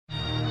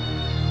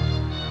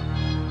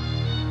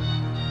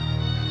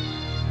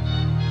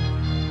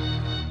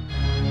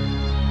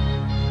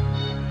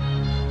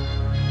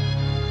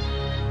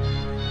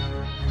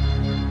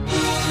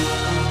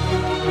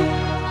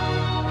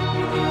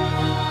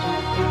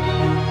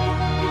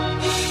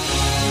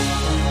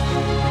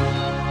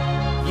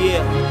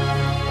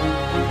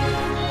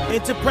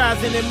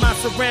Enterprising in my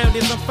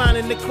surroundings, I'm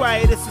finding the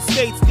quietest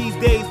estates these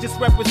days. Just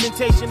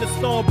representation of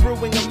storm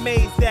brewing,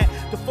 amazed that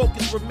the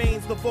focus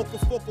remains the focal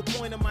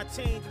point of my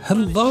change.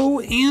 Hello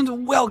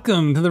and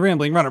welcome to the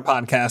Rambling Runner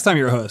Podcast. I'm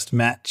your host,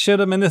 Matt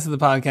Chittum, and this is the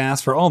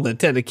podcast for all the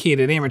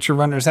dedicated amateur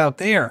runners out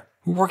there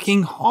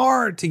working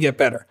hard to get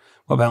better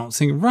while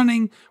balancing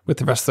running with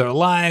the rest of their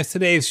lives.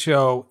 Today's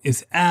show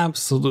is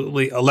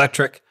absolutely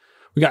electric.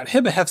 We got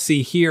Hebah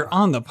Hefzy here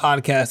on the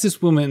podcast.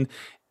 This woman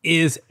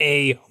is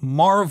a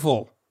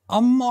marvel.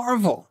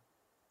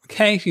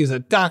 Okay, she's a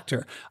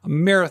doctor, a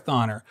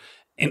marathoner,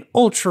 an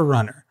ultra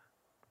runner,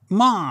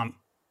 mom,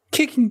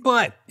 kicking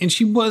butt. And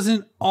she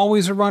wasn't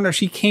always a runner.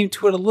 She came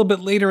to it a little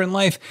bit later in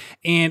life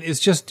and is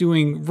just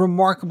doing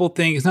remarkable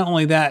things. Not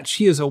only that,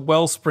 she is a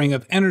wellspring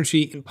of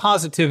energy and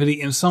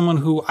positivity and someone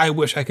who I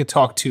wish I could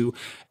talk to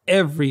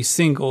every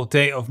single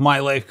day of my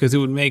life because it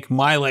would make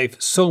my life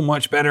so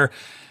much better.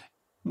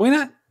 Why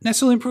not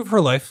necessarily improve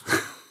her life?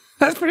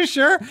 That's for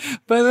sure.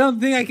 But I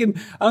don't think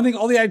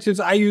all the adjectives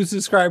I use to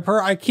describe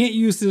her, I can't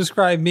use to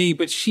describe me,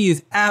 but she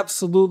is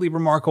absolutely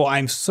remarkable.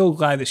 I'm so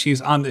glad that she's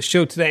on the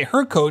show today.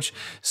 Her coach,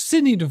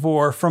 Sydney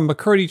DeVore from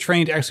McCurdy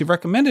Trained, actually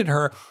recommended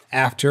her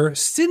after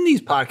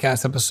Sydney's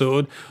podcast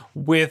episode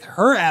with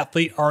her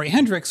athlete, Ari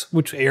Hendricks,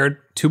 which aired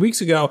 2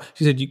 weeks ago.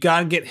 She said, you got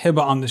to get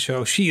Hebah on the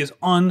show. She is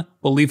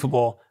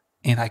unbelievable.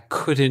 And I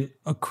couldn't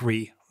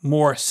agree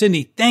more.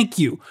 Sydney, thank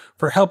you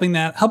for helping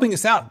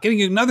us out,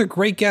 getting another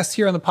great guest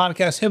here on the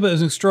podcast. Hebah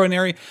is an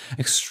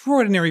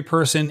extraordinary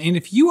person. And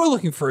if you are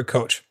looking for a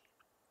coach,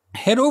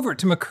 head over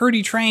to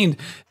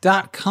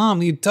McCurdyTrained.com.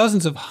 The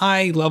dozens of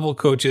high-level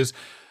coaches,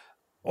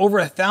 over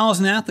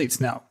 1,000 athletes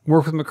now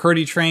work with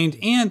McCurdy Trained,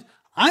 and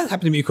I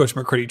happen to be a coach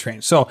at McCurdy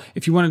Trained. So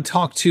if you want to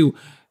talk to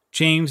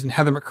James and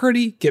Heather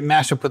McCurdy, get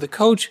matched up with a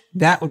coach,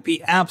 that would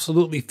be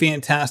absolutely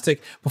fantastic.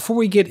 Before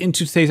we get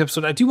into today's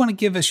episode, I do want to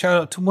give a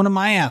shout out to one of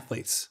my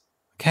athletes.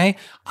 Okay.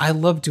 I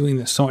love doing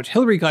this so much.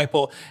 Hillary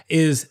Geipel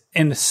is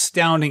an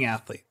astounding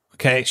athlete.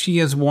 Okay. She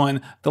has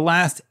won the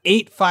last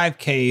 8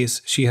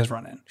 5Ks she has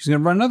run in. She's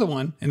going to run another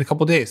one in a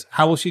couple of days.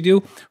 How will she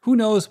do? Who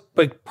knows,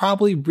 but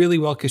probably really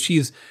well because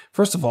she's,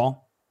 first of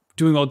all,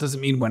 doing well doesn't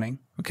mean winning.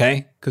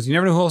 Okay, because you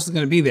never know who else is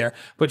going to be there.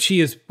 But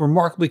she is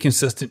remarkably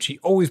consistent. She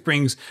always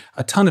brings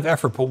a ton of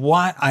effort. But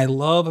what I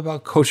love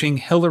about coaching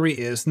Hillary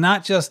is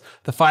not just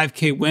the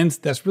 5K wins.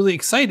 That's really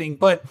exciting,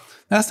 but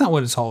that's not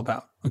what it's all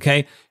about.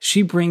 Okay,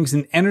 she brings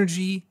an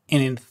energy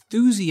and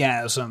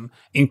enthusiasm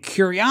and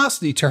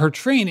curiosity to her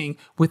training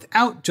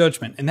without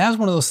judgment. And that's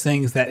one of those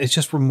things that is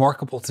just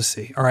remarkable to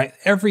see. All right,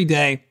 every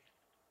day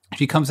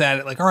she comes at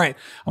it like, all right,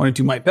 I want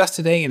to do my best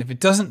today. And if it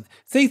doesn't,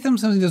 say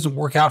something doesn't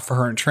work out for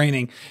her in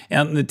training,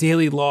 and in the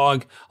daily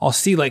log, I'll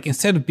see like,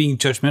 instead of being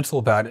judgmental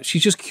about it,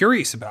 she's just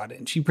curious about it.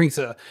 And she brings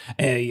a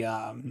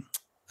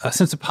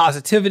sense of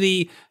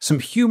positivity, some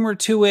humor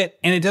to it,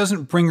 and it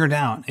doesn't bring her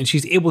down. And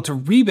she's able to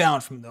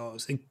rebound from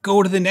those and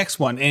go to the next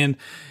one. And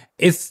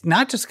it's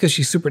not just because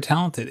she's super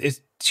talented.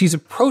 She's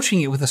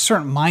approaching it with a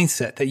certain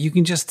mindset that you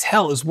can just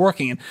tell is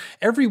working. And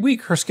every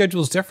week her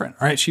schedule is different,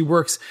 right? She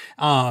works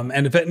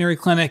at a veterinary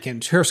clinic,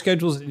 and her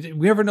schedules, we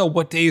never know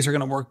what days are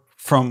going to work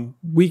from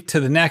week to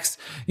the next.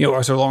 You know,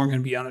 is her alarm going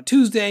to be on a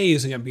Tuesday?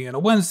 Is it going to be on a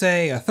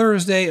Wednesday, a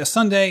Thursday, a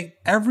Sunday?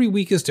 Every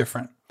week is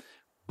different.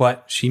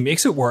 But she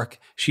makes it work.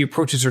 She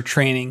approaches her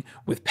training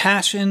with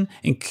passion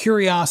and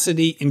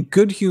curiosity and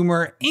good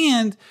humor,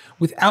 and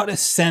without a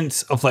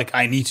sense of like,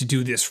 I need to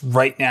do this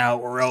right now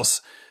or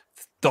else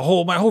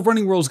my whole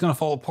running world is going to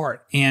fall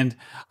apart. And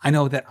I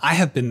know that I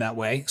have been that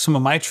way. Some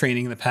of my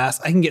training in the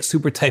past, I can get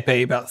super type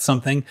A about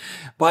something,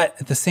 but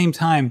at the same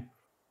time,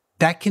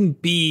 that can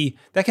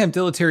have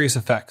deleterious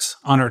effects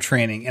on her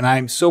training. And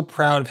I'm so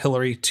proud of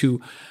Hillary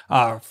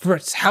for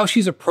how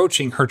she's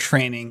approaching her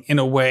training in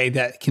a way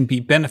that can be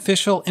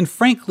beneficial and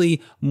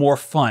frankly, more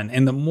fun.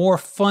 And the more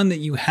fun that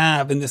you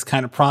have in this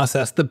kind of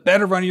process, the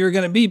better runner you're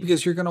going to be,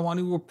 because you're going to want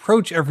to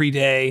approach every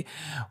day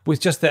with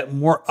just that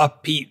more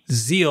upbeat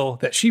zeal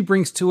that she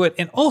brings to it.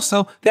 And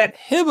also that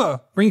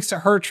Hebah brings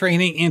to her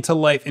training and to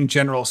life in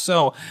general.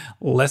 So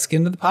let's get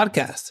into the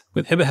podcast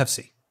with Hebah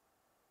Hefzy.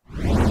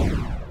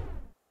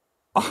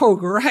 All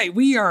right,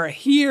 we are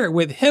here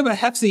with Hebah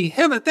Hefzy.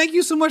 Hebah, thank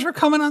you so much for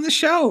coming on the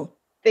show.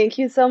 Thank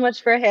you so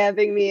much for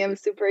having me. I'm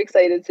super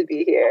excited to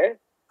be here.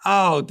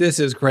 Oh, this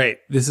is great.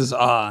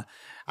 I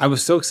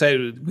was so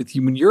excited with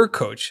you when your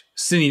coach,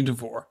 Sydney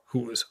DeVore, who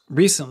was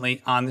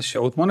recently on the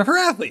show with one of her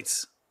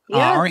athletes,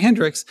 Ari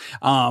Hendricks.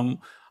 I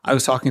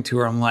was talking to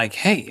her. I'm like,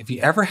 hey, if you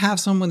ever have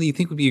someone that you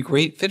think would be a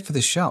great fit for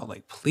the show,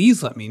 like,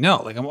 please let me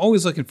know. Like, I'm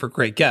always looking for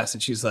great guests.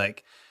 And she's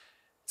like,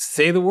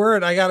 say the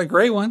word. I got a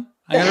great one.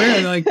 I got her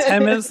in like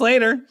 10 minutes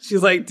later.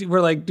 She's like,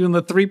 we're like doing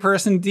the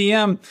 3-person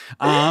DM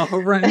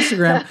over on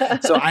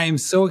Instagram. So I am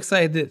so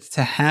excited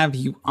to have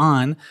you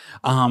on.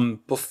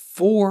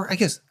 Before, I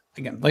guess,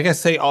 again, like I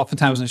say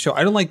oftentimes on the show,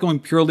 I don't like going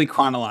purely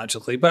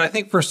chronologically, but I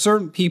think for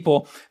certain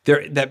people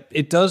that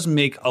it does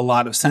make a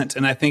lot of sense.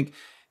 And I think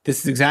this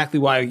is exactly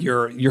why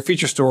your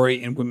feature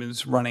story in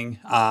women's running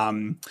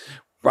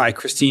Right,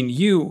 Christine,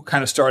 you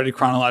kind of started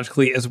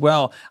chronologically as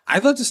well.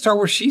 I'd love to start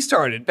where she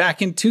started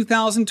back in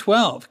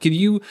 2012. Can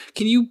you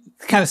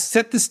kind of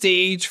set the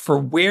stage for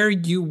where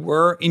you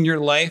were in your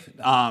life,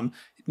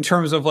 in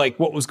terms of like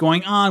what was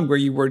going on, where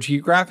you were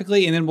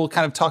geographically, and then we'll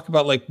kind of talk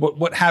about like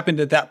what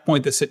happened at that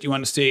point that set you on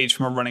the stage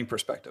from a running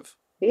perspective.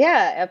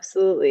 Yeah,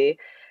 absolutely.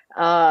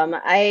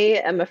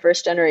 I am a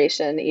first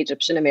generation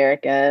Egyptian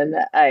American.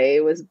 I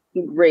was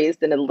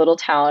raised in a little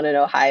town in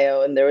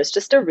Ohio, and there was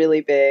just a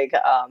really big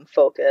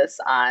focus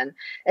on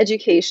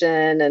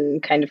education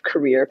and kind of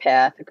career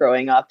path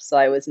growing up. So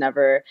I was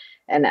never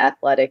an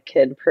athletic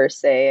kid per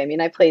se. I mean,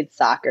 I played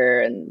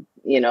soccer and,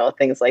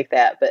 things like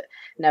that, but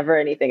never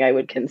anything I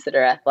would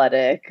consider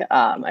athletic.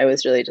 I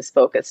was really just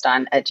focused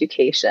on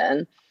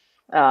education.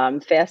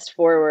 Fast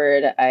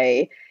forward,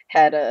 I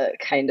had a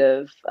kind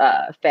of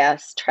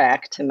fast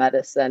track to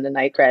medicine, and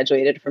I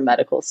graduated from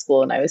medical school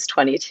when I was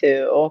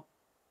 22.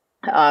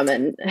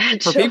 And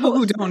For people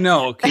who don't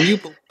know, can you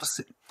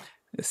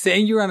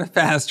saying you're on a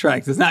fast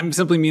track does not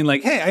simply mean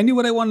like, hey, I knew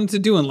what I wanted to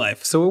do in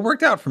life, so it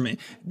worked out for me.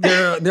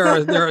 There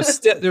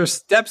are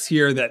steps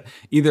here that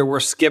either were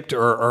skipped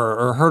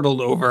or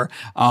hurdled over.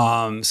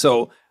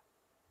 So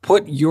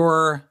put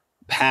your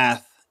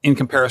path in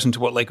comparison to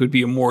what like would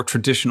be a more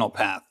traditional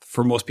path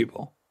for most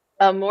people.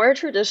 A more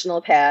traditional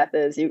path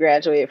is you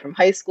graduate from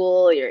high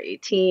school, you're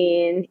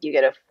 18, you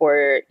get a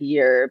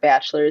 4-year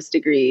bachelor's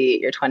degree,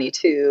 you're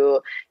 22,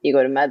 you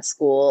go to med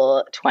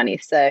school,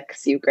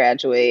 26, you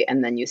graduate,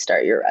 and then you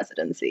start your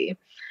residency.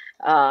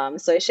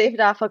 So I shaved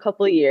off a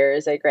couple of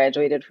years. I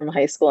graduated from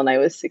high school when I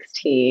was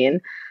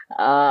 16.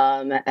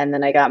 And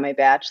then I got my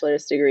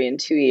bachelor's degree in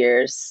 2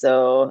 years.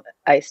 So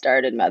I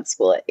started med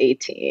school at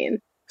 18.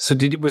 So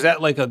was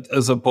that like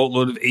as a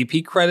boatload of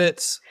AP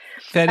credits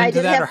fed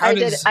into that?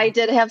 I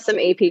did have some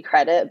AP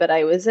credit, but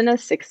I was in a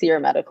 6-year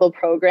medical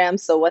program.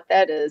 So what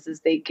that is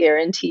they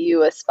guarantee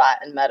you a spot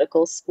in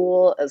medical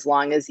school as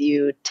long as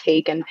you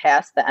take and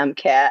pass the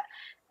MCAT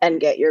and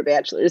get your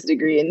bachelor's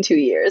degree in 2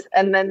 years.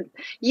 And then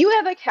you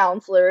have a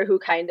counselor who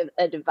kind of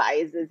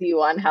advises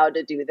you on how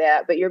to do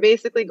that. But you're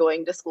basically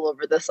going to school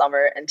over the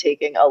summer and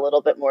taking a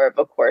little bit more of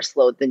a course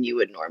load than you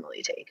would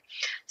normally take.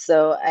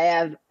 So I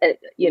have,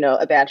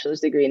 a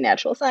bachelor's degree in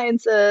natural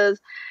sciences.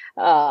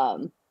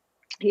 And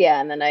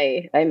then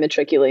I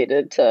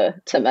matriculated to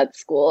med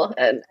school.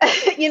 And,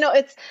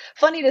 it's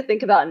funny to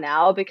think about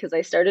now because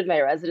I started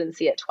my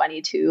residency at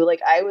 22.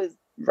 Like I was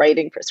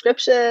writing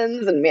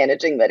prescriptions and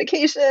managing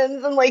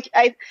medications. And like,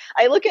 I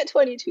look at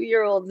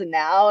 22-year-olds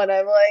now and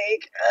I'm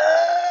like,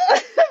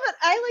 but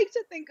I like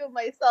to think of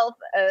myself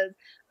as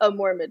a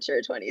more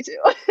mature 22.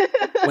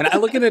 When I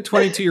look at a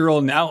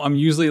 22-year-old now, I'm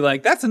usually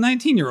like, that's a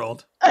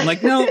 19-year-old. I'm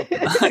like, no,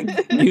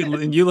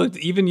 you looked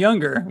even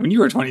younger when you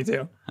were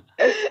 22.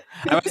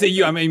 I would say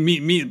you, I mean,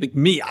 me,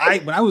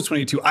 when I was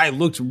 22, I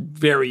looked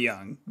very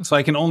young. So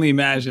I can only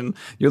imagine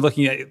you're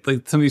looking at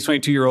like some of these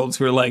 22-year-olds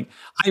who are like,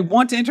 I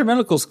want to enter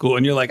medical school.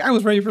 And you're like, I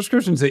was writing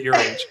prescriptions at your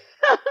age.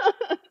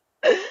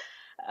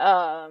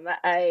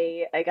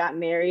 I got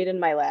married in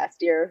my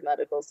last year of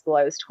medical school.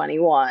 I was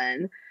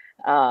 21.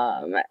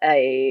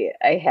 I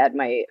had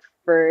my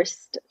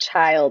first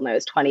child when I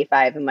was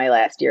 25 in my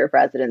last year of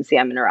residency.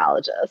 I'm a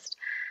neurologist.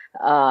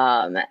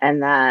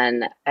 And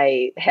then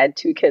I had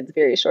 2 kids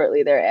very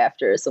shortly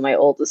thereafter. So my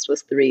oldest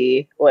was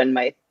 3 when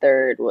my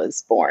third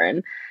was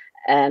born.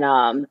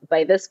 And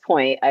by this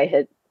point, I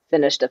had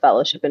finished a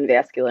fellowship in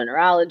vascular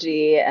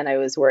neurology and I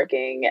was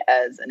working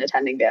as an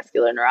attending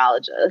vascular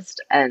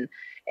neurologist. And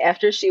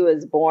after she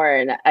was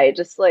born, I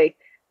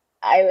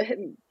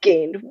had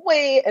gained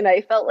weight and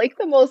I felt like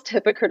the most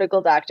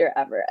hypocritical doctor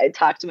ever. I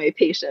talked to my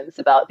patients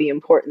about the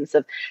importance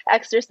of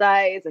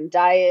exercise and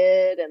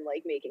diet and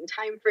like making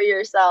time for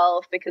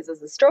yourself, because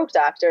as a stroke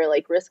doctor,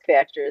 like risk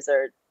factors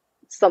are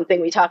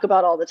something we talk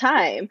about all the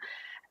time.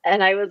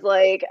 And I was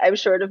like, I'm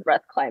short of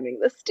breath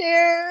climbing the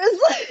stairs.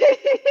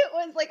 It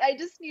was like, I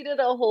just needed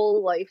a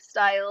whole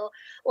lifestyle,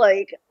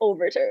 like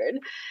overturn.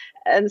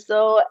 And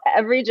so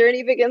every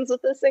journey begins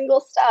with a single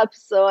step.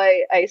 So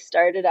I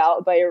started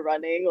out by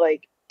running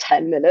like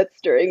 10 minutes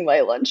during my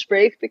lunch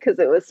break because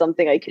it was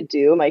something I could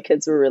do. My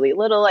kids were really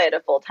little. I had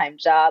a full-time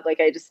job. Like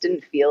I just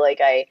didn't feel like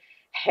I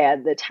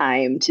had the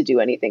time to do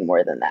anything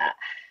more than that.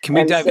 Can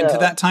we dive into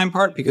that time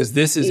part? Because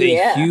this is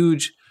a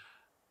huge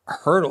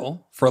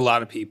hurdle for a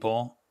lot of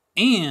people.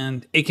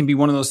 And it can be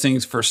one of those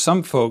things for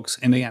some folks.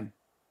 And again,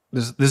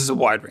 this is a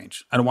wide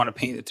range. I don't want to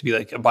paint it to be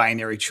like a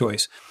binary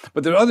choice.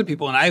 But there are other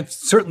people, and I've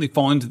certainly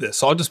fallen into this.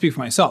 So I'll just speak for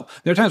myself.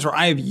 There are times where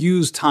I have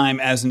used time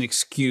as an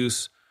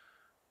excuse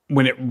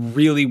when it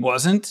really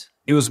wasn't.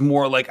 It was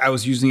more like I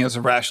was using it as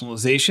a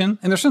rationalization.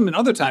 And there's been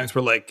other times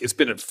where like it's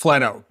been a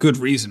flat out good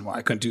reason why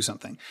I couldn't do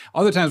something.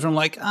 Other times where I'm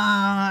like,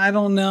 I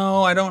don't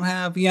know. I don't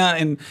have,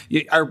 and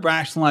I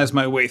rationalize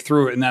my way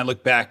through it. And I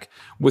look back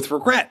with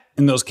regret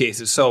in those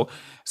cases. So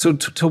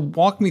to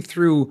walk me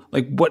through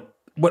like what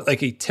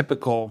like a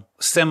typical,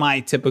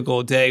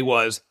 semi-typical day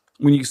was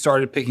when you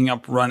started picking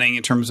up running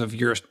in terms of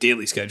your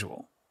daily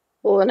schedule.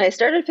 Well, when I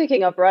started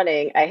picking up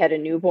running, I had a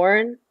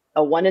newborn,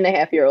 a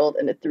 1.5-year-old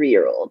and a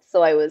 3-year-old.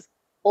 So I was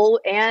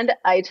and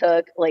I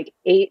took like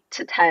 8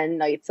 to 10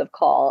 nights of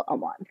call a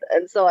month.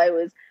 And so I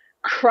was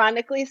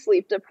chronically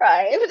sleep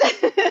deprived.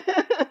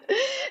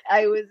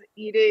 I was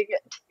eating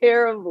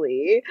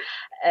terribly.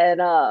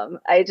 And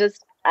I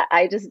just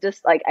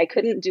like I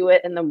couldn't do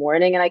it in the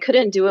morning, and I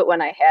couldn't do it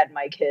when I had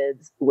my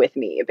kids with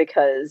me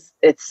because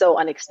it's so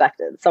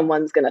unexpected.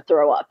 Someone's going to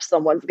throw up,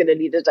 someone's going to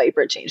need a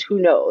diaper change, who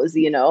knows,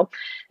 you know?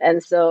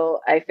 And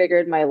so I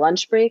figured my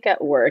lunch break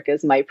at work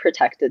is my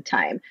protected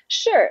time.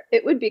 Sure,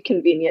 it would be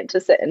convenient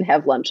to sit and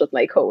have lunch with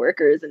my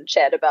coworkers and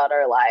chat about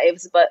our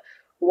lives, but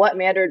what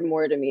mattered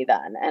more to me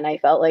then? And I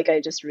felt like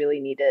I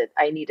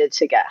needed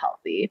to get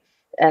healthy.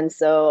 And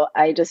so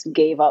I just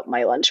gave up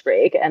my lunch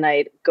break and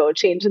I'd go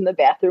change in the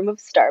bathroom of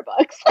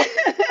Starbucks.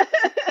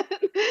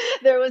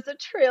 There was a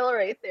trail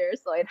right there.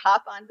 So I'd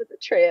hop onto the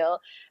trail.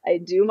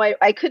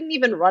 I couldn't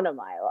even run a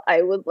mile.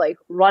 I would like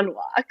run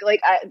walk.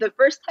 The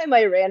first time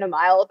I ran a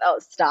mile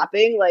without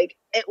stopping, like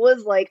it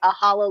was like a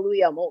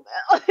hallelujah moment.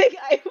 Like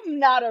I'm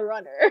not a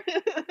runner.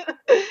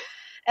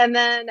 And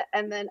then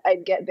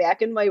I'd get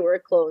back in my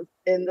work clothes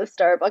in the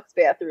Starbucks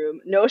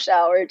bathroom, no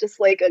shower, just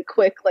like a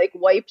quick like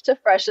wipe to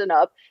freshen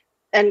up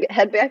and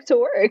head back to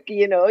work.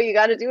 You know, you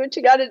got to do what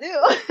you got to do.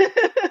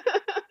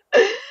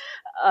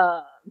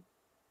 uh,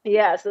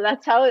 yeah, so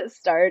that's how it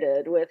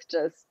started with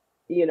just,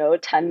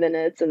 10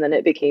 minutes, and then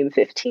it became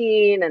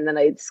 15, and then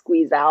I'd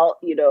squeeze out,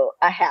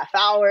 a half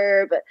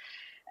hour,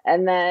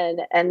 and then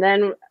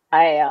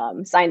I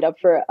signed up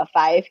for a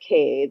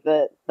 5K.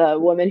 The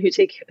woman who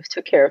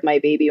took care of my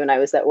baby when I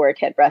was at work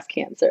had breast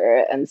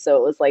cancer, and so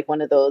it was like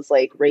one of those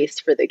like race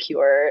for the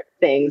cure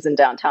things in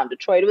downtown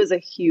Detroit. It was a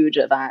huge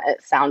event.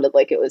 It sounded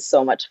like it was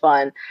so much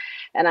fun,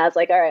 and I was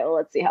like, all right, well,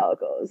 let's see how it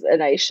goes.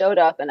 And I showed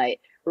up and I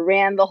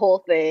ran the whole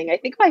thing. I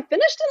think I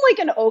finished in like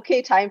an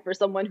okay time for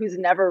someone who's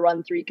never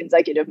run 3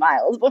 consecutive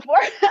miles before.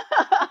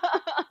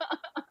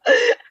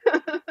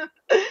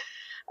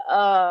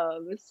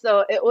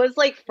 So it was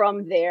like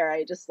from there,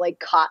 I just like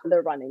caught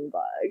the running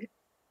bug.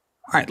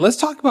 All right, let's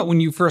talk about when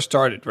you first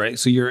started, right?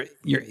 So you're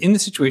in the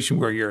situation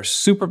where you're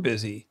super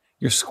busy.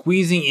 You're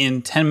squeezing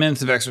in 10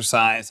 minutes of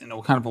exercise in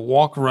a kind of a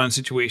walk run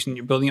situation.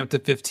 You're building up to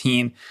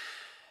 15.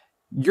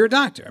 You're a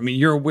doctor. I mean,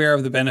 you're aware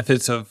of the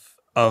benefits of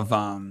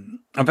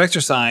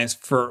exercise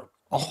for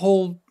a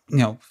whole,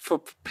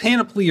 for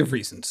panoply of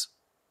reasons.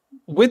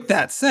 With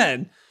that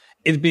said,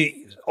 it'd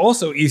be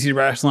also easy to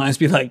rationalize,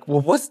 be like,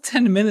 well, what's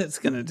 10 minutes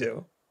going to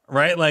do?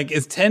 Right? Like,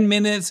 is 10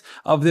 minutes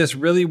of this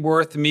really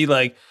worth me,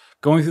 like,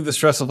 going through the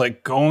stress of,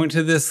 like, going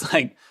to this,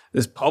 like,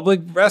 this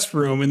public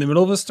restroom in the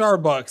middle of a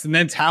Starbucks and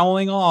then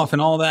toweling off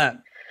and all that?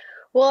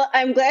 Well,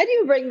 I'm glad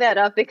you bring that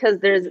up because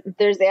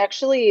there's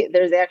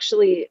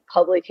actually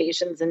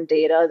publications and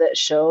data that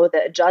show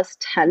that just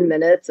 10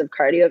 minutes of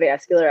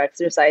cardiovascular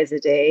exercise a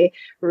day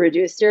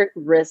reduce your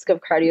risk of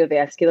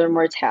cardiovascular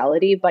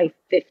mortality by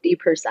 50%.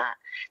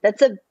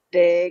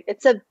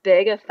 It's a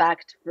big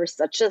effect for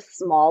such a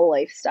small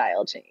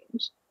lifestyle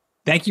change.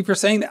 Thank you for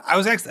saying that. I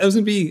was actually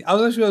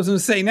going to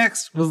say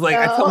next was like,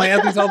 I tell my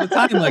athletes all the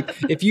time, like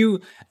if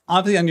you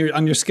obviously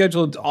on your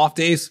scheduled off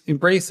days,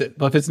 embrace it.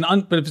 But if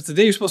it's the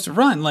day you're supposed to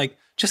run, like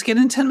just get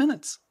in 10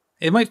 minutes.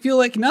 It might feel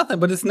like nothing,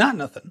 but it's not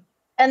nothing.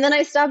 And then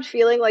I stopped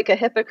feeling like a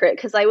hypocrite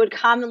because I would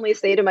commonly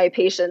say to my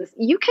patients,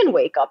 you can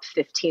wake up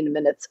 15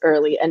 minutes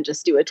early and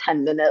just do a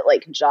 10-minute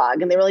like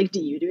jog. And they were like,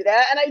 do you do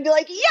that? And I'd be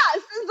like, yes,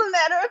 as a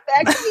matter of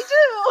fact, we do.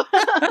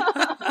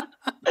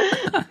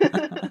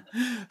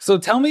 So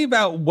tell me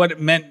about what it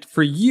meant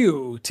for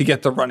you to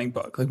get the running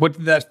bug. Like, what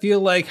did that feel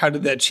like? How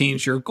did that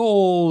change your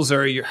goals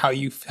or how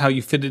you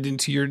fit it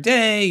into your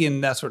day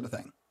and that sort of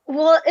thing?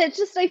 Well, I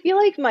feel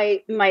like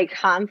my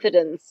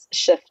confidence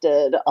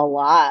shifted a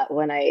lot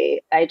when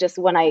I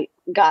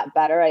got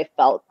better. I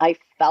felt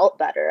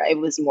better. I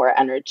was more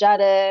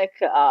energetic.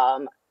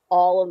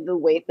 All of the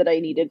weight that I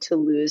needed to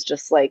lose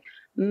just like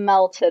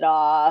melted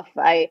off.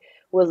 I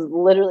was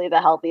literally the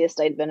healthiest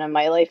I'd been in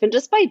my life. And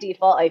just by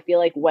default, I feel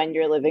like when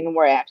you're living a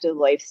more active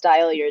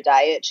lifestyle, your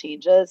diet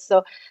changes.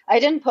 So I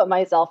didn't put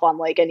myself on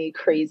like any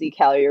crazy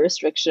calorie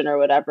restriction or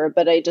whatever,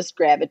 but I just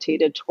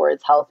gravitated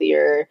towards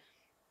healthier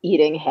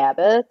eating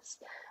habits.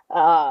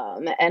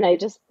 And I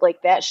just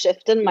like that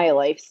shift in my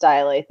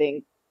lifestyle, I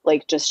think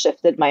like just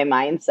shifted my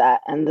mindset,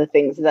 and the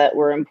things that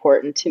were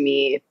important to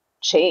me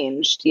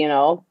changed,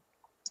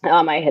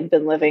 I had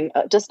been living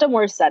just a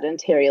more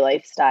sedentary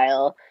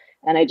lifestyle,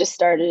 and I just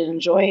started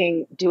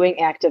enjoying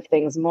doing active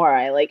things more.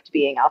 I liked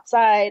being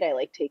outside. I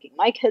liked taking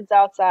my kids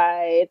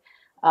outside.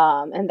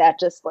 And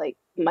that just like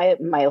my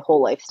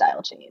whole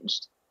lifestyle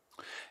changed.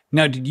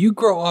 Now, did you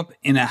grow up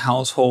in a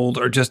household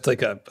or just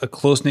like a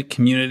close-knit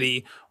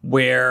community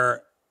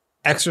where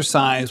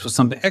exercise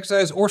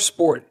or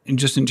sport and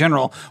just in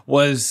general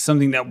was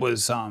something that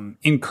was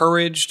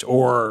encouraged,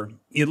 or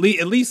at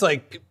least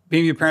like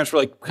maybe your parents were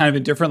like kind of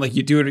indifferent, like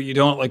you do it or you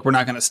don't, like we're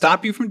not going to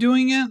stop you from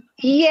doing it?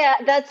 Yeah,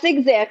 that's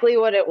exactly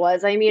what it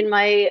was. I mean,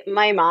 my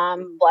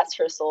mom, bless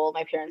her soul,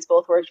 my parents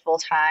both worked full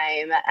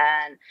time,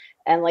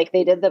 and like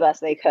they did the best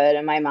they could.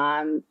 And my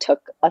mom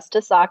took us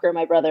to soccer,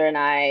 my brother and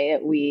I.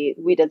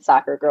 We did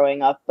soccer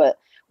growing up, but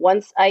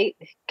once I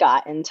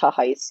got into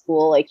high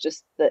school, like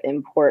just the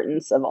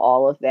importance of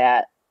all of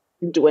that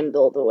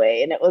dwindled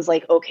away. And it was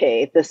like,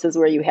 okay, this is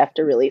where you have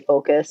to really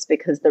focus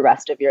because the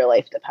rest of your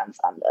life depends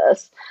on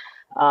this.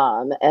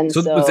 And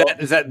So so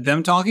is that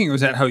them talking, or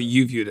is that how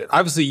you viewed it?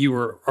 Obviously, you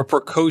were a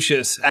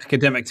precocious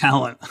academic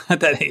talent at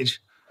that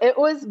age. it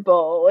was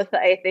both.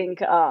 I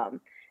think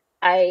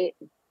I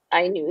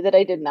I knew that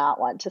I did not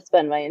want to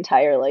spend my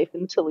entire life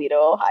in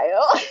Toledo,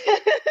 Ohio.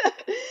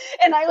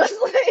 And I was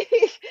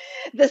like,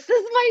 this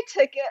is my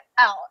ticket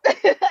out.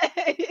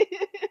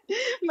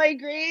 My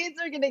grades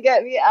are going to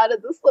get me out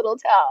of this little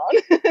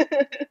town.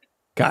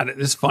 Got it.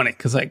 It's funny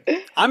because like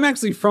I'm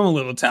actually from a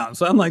little town,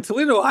 so I'm like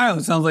Toledo, Ohio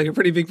sounds like a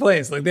pretty big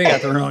place. Like they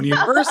got their own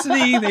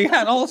university, they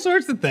got all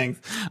sorts of things.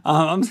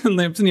 I'm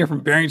sitting here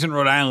from Barrington,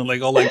 Rhode Island,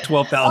 like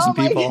 12,000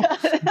 people.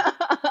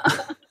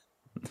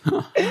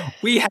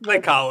 We had a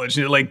college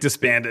and it like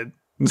disbanded.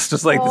 It's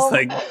just like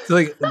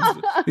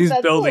these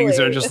buildings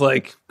are just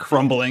like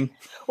crumbling.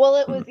 Well,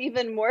 it was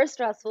even more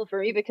stressful for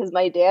me because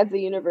my dad's a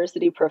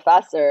university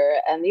professor,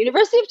 and the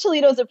University of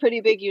Toledo is a pretty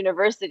big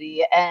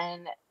university.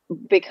 And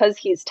because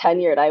he's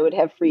tenured, I would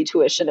have free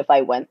tuition if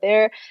I went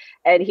there.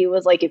 And he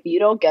was like, if you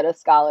don't get a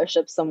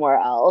scholarship somewhere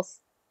else,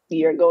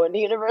 you're going to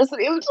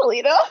University of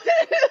Toledo.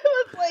 It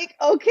was like,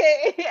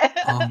 okay.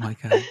 Oh my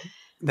God.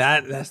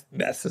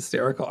 That's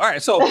hysterical. All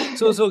right. So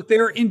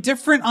they're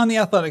indifferent on the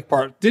athletic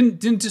part.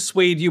 Didn't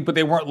dissuade you, but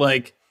they weren't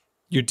like,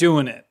 you're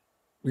doing it.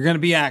 You're going to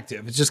be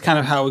active. It's just kind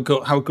of how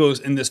it goes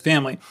in this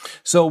family.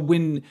 So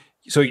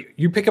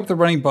you pick up the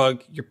running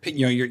bug,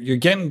 you're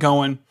getting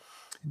going.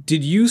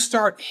 Did you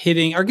start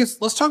hitting, I guess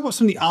let's talk about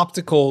some of the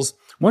obstacles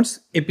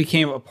once it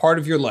became a part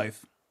of your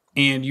life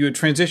and you had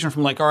transitioned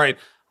from like, all right,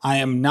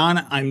 I'm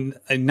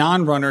a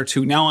non-runner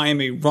to now I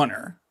am a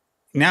runner.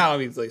 Now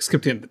I like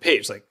skipped into the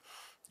page. Like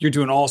you're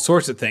doing all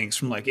sorts of things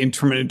from like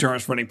from an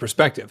endurance running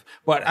perspective.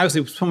 But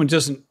obviously if someone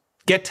doesn't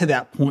get to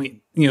that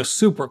point,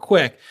 super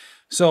quick.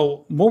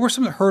 So what were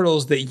some of the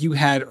hurdles that you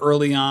had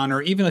early on,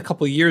 or even a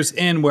couple of years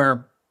in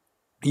where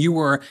you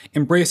were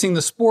embracing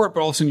the sport, but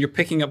all of a sudden you're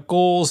picking up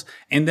goals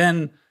and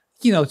then,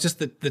 just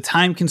the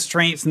time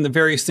constraints and the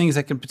various things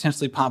that can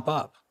potentially pop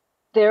up?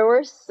 There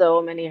were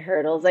so many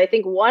hurdles. I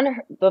think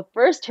the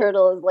first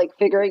hurdle is like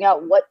figuring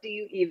out what do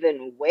you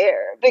even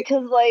wear?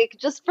 Because like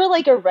just for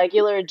like a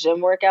regular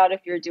gym workout, if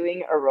you're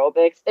doing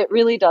aerobics, it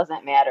really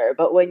doesn't matter.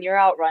 But when you're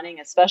out running,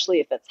 especially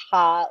if it's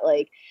hot,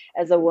 like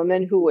as a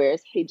woman who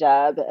wears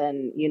hijab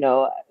and,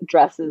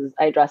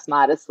 I dress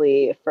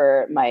modestly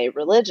for my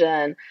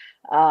religion,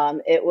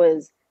 it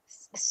was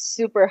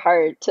super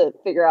hard to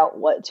figure out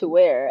what to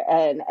wear.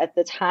 And at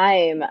the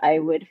time I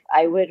would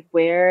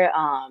wear,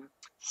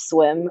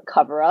 swim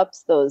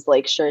cover-ups, those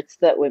like shirts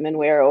that women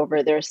wear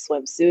over their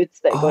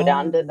swimsuits that go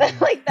down to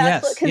like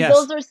that's because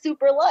those are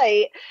super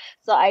light.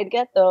 So I'd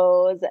get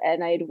those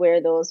and I'd wear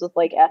those with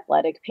like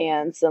athletic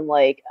pants and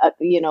like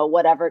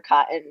whatever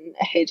cotton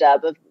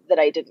hijab that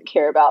I didn't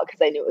care about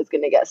because I knew it was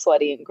going to get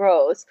sweaty and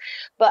gross.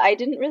 But I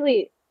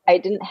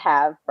didn't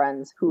have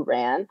friends who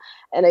ran,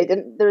 and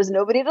there was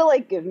nobody to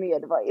like give me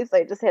advice.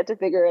 I just had to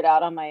figure it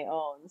out on my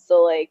own.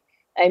 So like,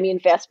 I mean,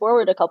 fast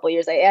forward a couple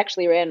years, I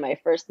actually ran my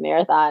first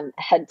marathon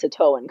head to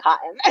toe in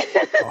cotton.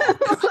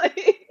 Oh,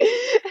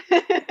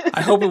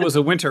 I hope it was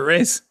a winter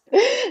race.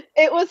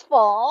 It was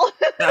fall.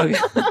 Okay.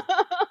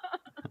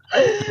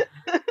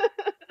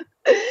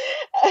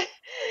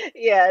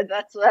 Yeah,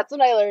 that's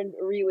when I learned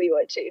really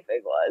what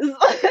chafing was.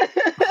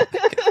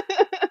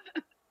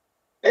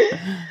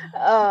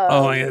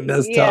 Oh my God,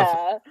 that's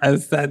tough.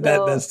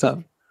 That's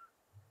tough.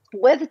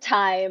 With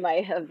time,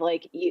 I have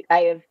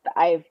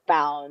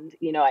found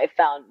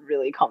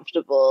really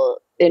comfortable,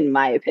 in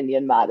my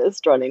opinion,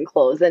 modest running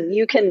clothes. And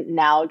you can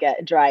now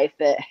get dry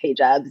fit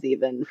hijabs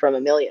even from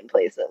a million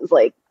places.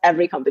 Like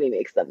every company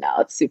makes them now.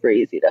 It's super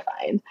easy to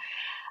find.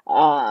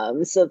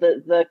 So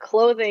the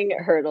clothing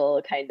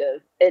hurdle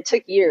it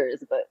took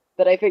years,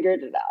 but I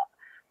figured it out.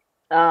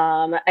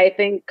 I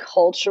think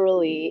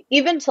culturally,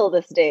 even till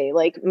this day,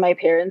 like my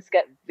parents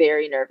get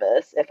very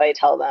nervous if I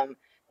tell them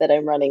that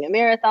I'm running a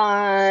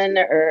marathon,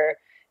 or,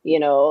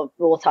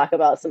 we'll talk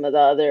about some of the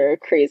other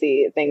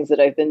crazy things that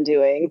I've been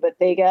doing, but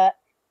they get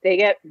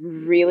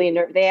really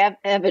nervous. They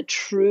have a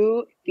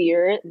true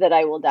fear that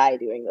I will die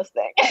doing this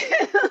thing.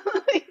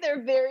 Like,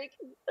 they're very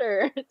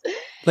concerned.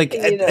 Like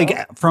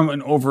from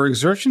an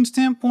overexertion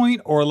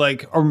standpoint, or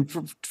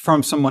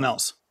from someone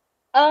else?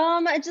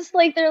 Just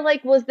like they're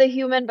like, was the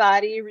human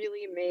body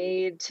really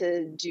made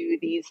to do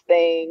these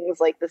things?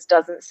 Like, this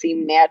doesn't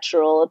seem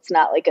natural. It's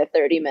not like a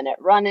 30-minute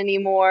run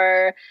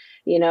anymore,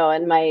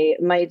 and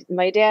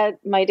my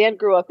dad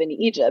grew up in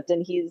Egypt,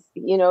 and he's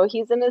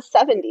in his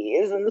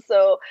 70s. And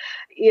so,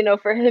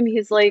 for him,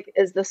 he's like,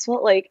 is this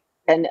what like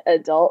an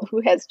adult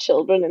who has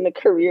children and a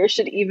career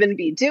should even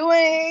be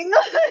doing?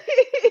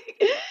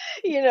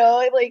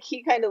 Like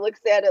he kind of looks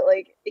at it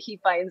like he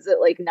finds it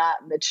like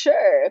not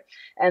mature.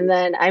 And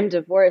then I'm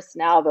divorced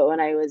now, but when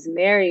I was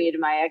married,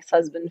 my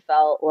ex-husband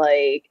felt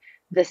like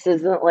this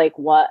isn't like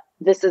what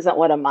this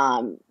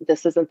isn't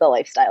this isn't the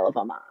lifestyle of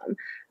a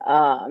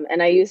mom.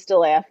 And I used to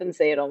laugh and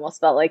say it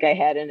almost felt like I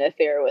had an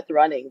affair with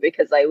running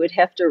because I would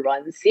have to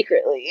run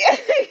secretly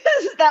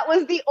because that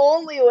was the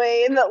only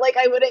way that like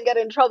I wouldn't get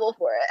in trouble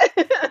for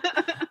it.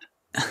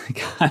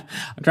 God,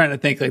 I'm trying to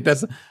think like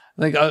that's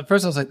like at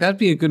first I was like that'd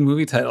be a good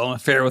movie title, An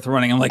Affair with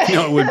Running. I'm like,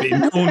 no, it would be.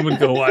 No one would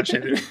go watch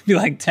it. It'd be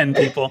like 10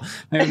 people.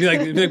 It'd be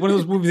like one of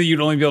those movies that you'd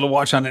only be able to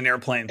watch on an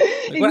airplane.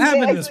 Like, what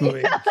happened in this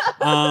movie?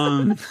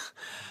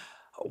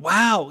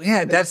 Wow,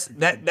 yeah,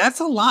 that's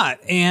a lot.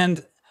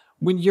 And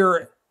when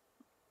you're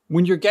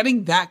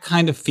getting that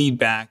kind of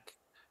feedback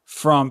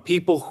from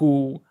people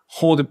who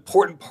hold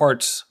important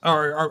parts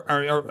are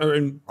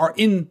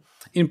in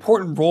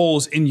important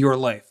roles in your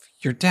life,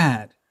 your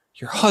dad,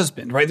 your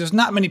husband, right? There's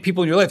not many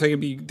people in your life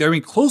that they're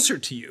closer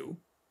to you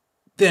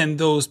than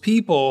those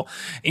people,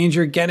 and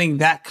you're getting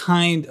that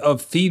kind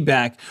of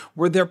feedback.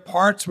 Were there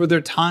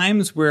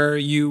times where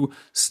you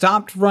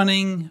stopped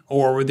running,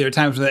 or were there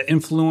times where that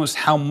influenced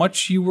how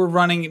much you were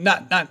running?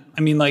 I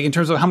mean, like in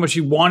terms of how much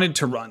you wanted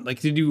to run. Like,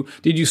 did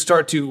you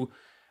start to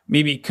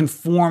maybe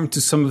conform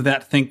to some of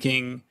that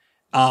thinking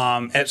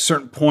at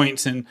certain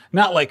points, and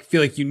not like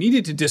feel like you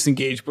needed to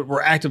disengage, but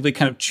were actively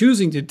kind of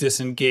choosing to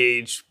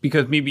disengage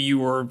because maybe you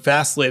were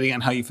vacillating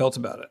on how you felt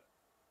about it?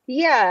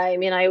 Yeah, I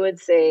mean, I would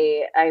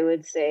say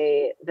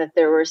that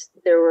there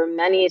were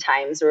many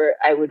times where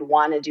I would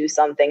want to do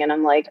something and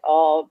I'm like,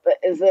 oh, but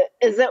is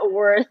it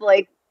worth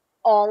like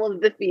all of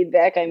the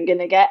feedback I'm going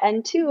to get?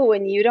 And two,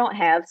 when you don't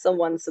have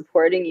someone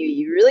supporting you,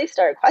 you really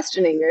start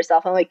questioning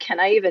yourself. I'm like, can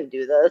I even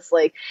do this?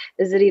 Like,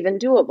 is it even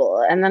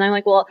doable? And then I'm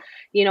like, well,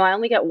 I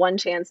only get one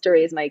chance to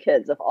raise my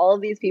kids. If all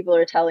of these people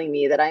are telling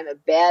me that I'm a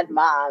bad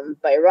mom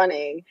by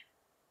running,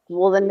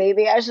 well, then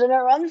maybe I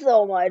shouldn't run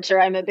so much, or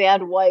I'm a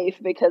bad wife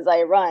because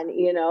I run,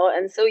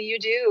 And so you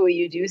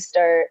do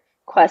start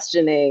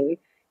questioning,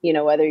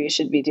 whether you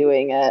should be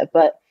doing it.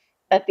 But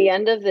at the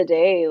end of the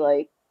day,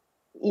 like,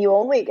 you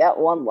only get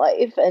one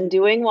life, and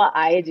doing what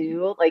I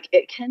do, like,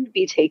 it can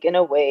be taken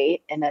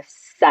away in a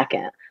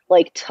second.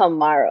 Like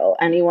tomorrow,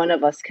 any one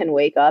of us can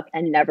wake up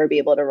and never be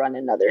able to run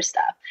another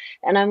step.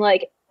 And I'm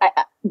like,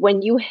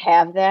 when you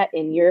have that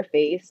in your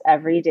face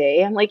every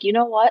day, I'm like, you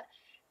know what?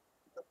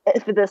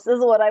 If this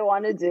is what I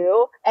want to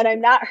do, and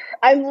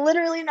I'm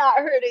literally not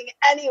hurting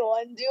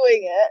anyone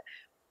doing it,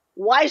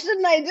 why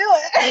shouldn't I do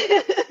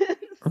it?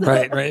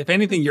 Right. If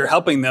anything, you're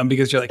helping them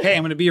because you're like, hey,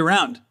 I'm going to be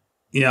around,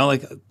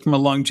 like from a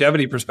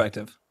longevity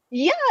perspective.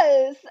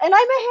 Yes. And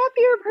I'm a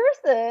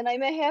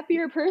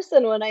happier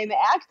person when I'm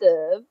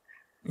active.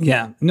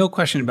 Yeah, no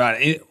question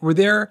about it.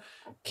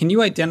 Can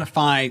you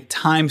identify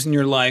times in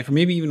your life, or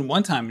maybe even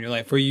one time in your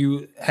life, where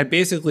you had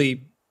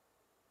basically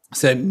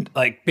said,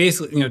 like,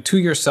 basically, to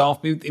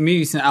yourself,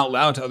 maybe said out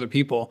loud to other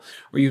people,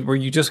 where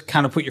you just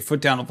kind of put your foot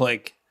down of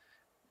like,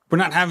 we're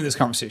not having this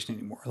conversation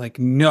anymore. Like,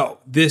 no,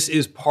 this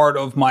is part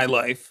of my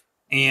life,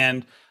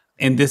 and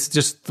this is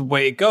just the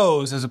way it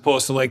goes, as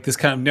opposed to like this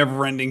kind of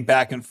never ending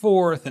back and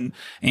forth and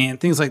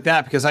things like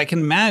that. Because I can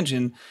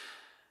imagine,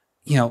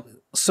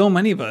 so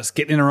many of us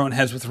get in our own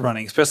heads with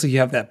running, especially if you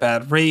have that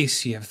bad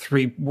race, you have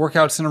 3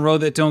 workouts in a row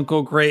that don't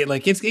go great.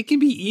 Like it can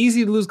be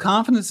easy to lose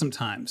confidence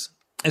sometimes,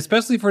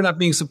 especially if we're not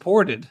being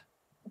supported.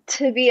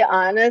 To be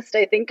honest,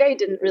 I think I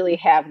didn't really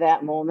have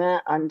that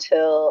moment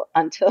until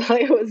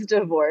I was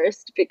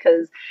divorced,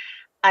 because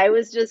I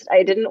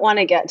didn't want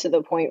to get to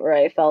the point where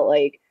I felt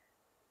like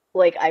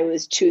I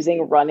was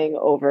choosing running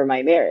over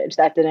my marriage.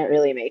 That didn't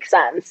really make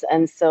sense.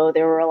 And so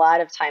there were a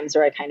lot of times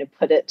where I kind of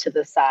put it to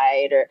the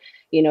side, or,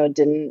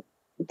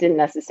 didn't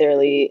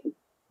necessarily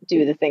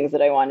do the things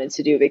that I wanted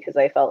to do because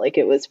I felt like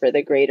it was for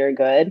the greater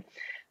good.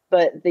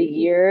 But the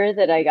year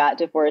that I got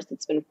divorced,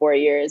 it's been 4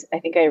 years, I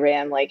think I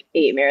ran like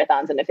 8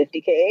 marathons and a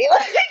 50K.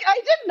 Like, I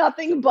did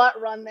nothing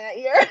but run that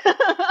year.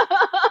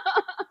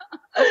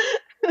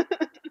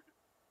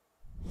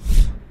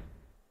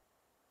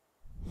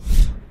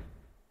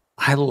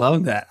 I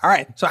love that. All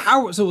right. So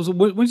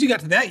once you got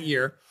to that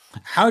year,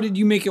 how did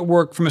you make it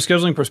work from a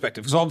scheduling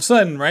perspective? Because all of a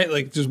sudden, right,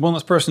 like there's one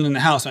less person in the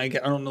house. And I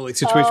don't know, like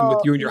situation with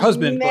you and your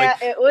husband. Matt,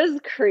 but like, it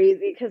was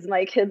crazy because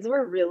my kids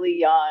were really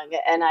young,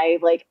 and I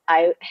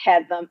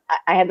had them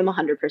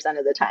 100%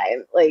 of the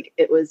time. Like,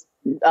 it was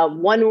a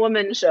one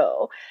woman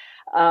show.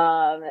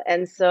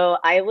 And so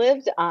I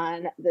lived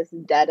on this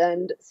dead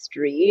end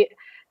street.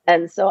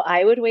 And so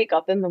I would wake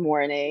up in the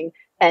morning,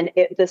 and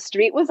the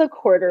street was a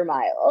quarter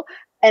mile.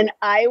 And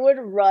I would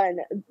run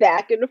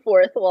back and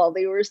forth while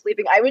they were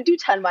sleeping. I would do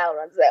 10-mile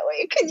runs that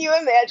way. Can you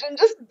imagine,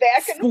 just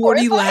back and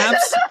 40 forth?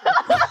 laps?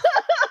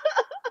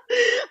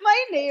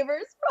 My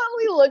neighbors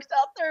probably looked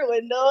out their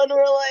window and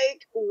were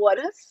like, what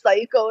a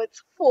psycho.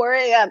 It's 4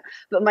 a.m.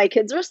 But my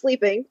kids were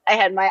sleeping. I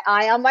had my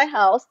eye on my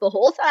house the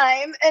whole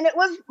time. And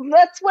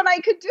that's when I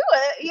could do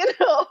it,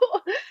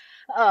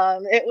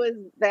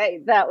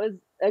 that was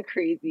a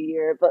crazy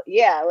year. But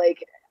yeah,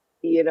 like,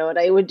 and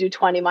I would do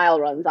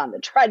 20-mile runs on the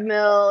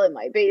treadmill in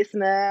my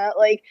basement.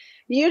 Like,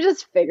 you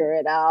just figure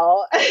it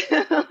out.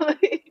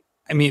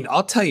 I mean,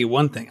 I'll tell you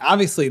one thing.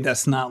 Obviously,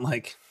 that's not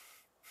like,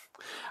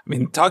 I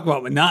mean, talk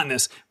about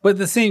monotonous. But at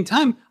the same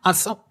time,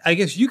 I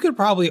guess you could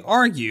probably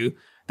argue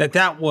that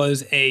that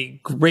was a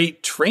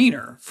great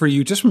trainer for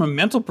you just from a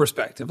mental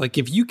perspective. Like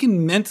if you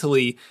can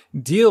mentally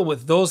deal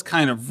with those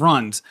kind of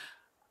runs,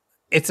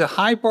 it's a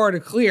high bar to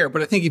clear.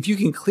 But I think if you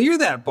can clear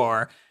that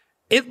bar,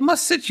 it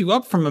must set you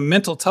up from a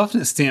mental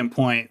toughness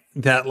standpoint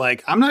that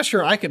like, I'm not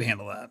sure I could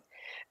handle that.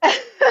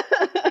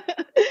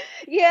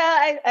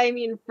 Yeah, I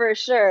mean, for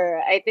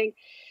sure. I think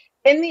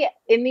in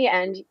the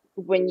end,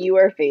 when you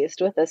are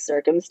faced with a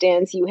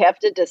circumstance, you have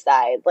to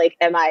decide, like,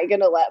 am I going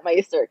to let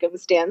my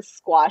circumstance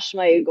squash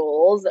my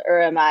goals,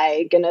 or am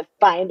I going to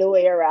find a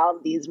way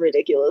around these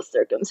ridiculous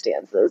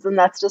circumstances? And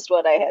that's just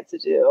what I had to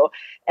do.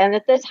 And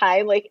at the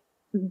time, like,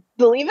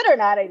 believe it or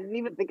not, I didn't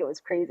even think it was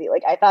crazy.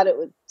 Like, I thought it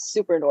was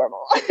super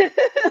normal.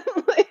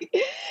 Like,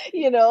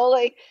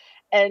 like,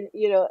 and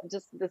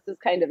just this is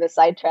kind of a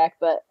sidetrack,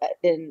 but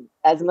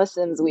as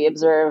Muslims, we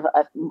observe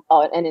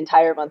an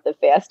entire month of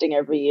fasting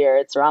every year.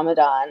 It's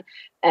Ramadan,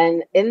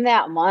 and in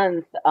that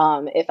month,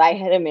 if I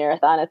had a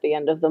marathon at the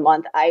end of the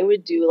month, I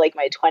would do like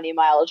my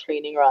 20-mile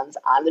training runs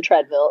on the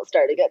treadmill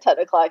starting at 10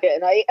 o'clock at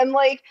night. And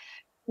like,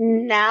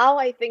 now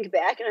I think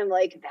back and I'm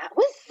like, that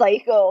was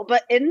psycho.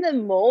 But in the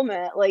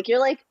moment, like, you're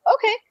like,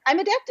 okay, I'm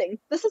adapting.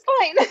 This is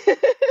fine.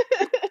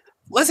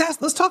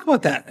 Let's talk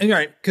about that. All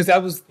right,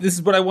 because this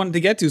is what I wanted to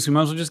get to, so we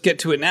might as well just get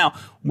to it now.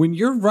 When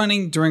you're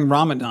running during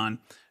Ramadan,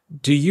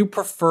 do you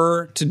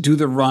prefer to do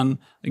the run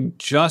like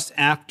just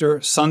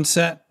after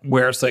sunset,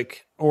 where it's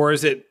like, or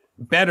is it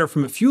better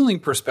from a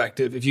fueling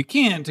perspective, if you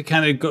can, to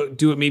kind of go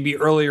do it maybe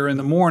earlier in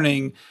the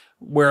morning,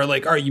 where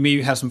like, all right, you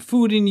maybe have some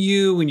food in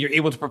you and you're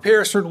able to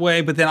prepare a certain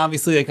way, but then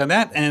obviously like on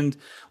that end,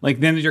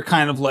 like then you're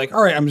kind of like,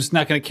 all right, I'm just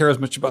not going to care as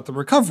much about the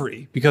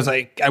recovery because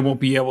I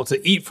won't be able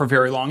to eat for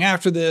very long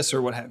after this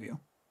or what have you.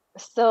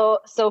 So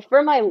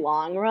for my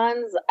long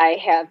runs, I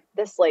have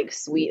this like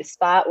sweet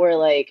spot where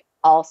like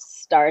I'll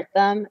start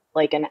them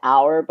like an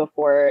hour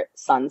before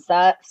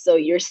sunset. So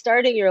you're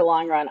starting your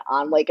long run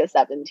on like a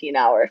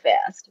 17-hour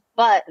fast.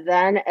 But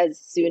then as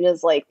soon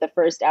as like the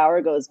first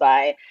hour goes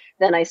by,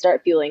 then I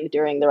start fueling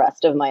during the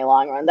rest of my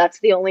long run.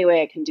 That's the only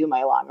way I can do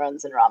my long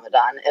runs in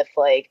Ramadan.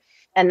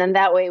 And then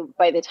that way,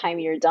 by the time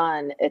you're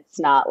done, it's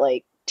not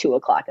like 2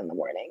 o'clock in the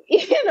morning,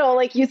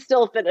 like you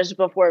still finish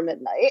before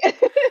midnight.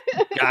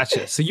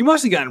 Gotcha. So you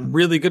must have gotten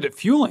really good at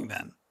fueling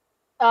then.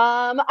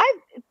 I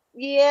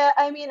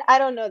mean, I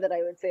don't know that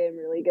I would say I'm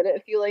really good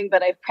at fueling,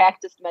 but I've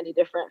practiced many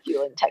different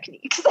fueling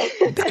techniques.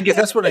 I guess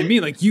that's what I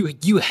mean. Like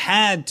you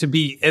had to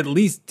be at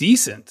least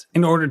decent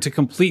in order to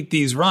complete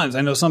these runs.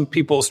 I know some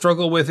people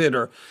struggle with it,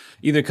 or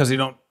either because they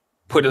don't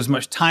put as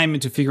much time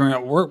into figuring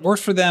out what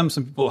works for them.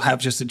 Some people have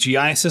just a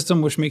GI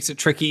system, which makes it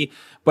tricky.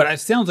 But it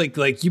sounds like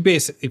you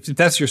if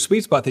that's your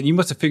sweet spot, then you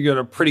must have figured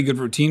out a pretty good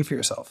routine for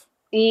yourself.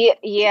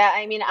 Yeah,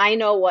 I mean, I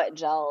know what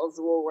gels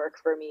will work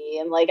for me,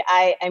 and like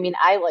I mean,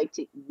 I like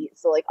to eat,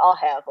 so like I'll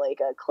have like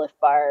a Cliff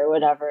Bar or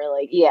whatever.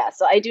 Like, yeah,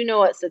 so I do know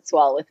what sits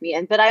well with me,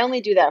 but I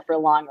only do that for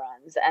long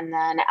runs. And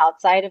then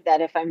outside of that,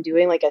 if I'm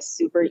doing like a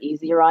super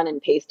easy run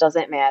and pace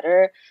doesn't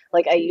matter,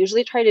 like I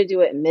usually try to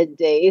do it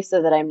midday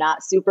so that I'm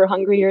not super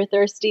hungry or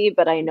thirsty,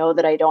 but I know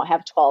that I don't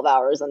have 12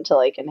 hours until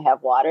I can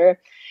have water.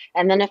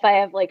 And then if I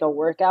have like a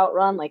workout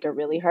run, like a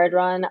really hard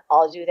run,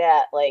 I'll do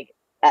that like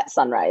at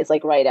sunrise,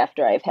 like right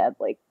after I've had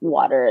like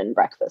water and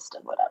breakfast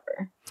and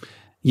whatever.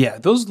 Yeah,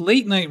 those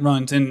late night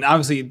runs, and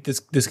obviously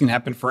this can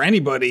happen for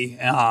anybody,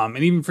 and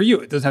even for you.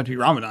 It doesn't have to be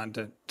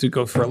Ramadan to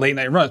go for a late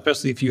night run,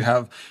 especially if you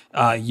have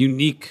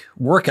unique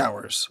work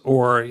hours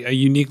or a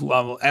unique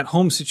level at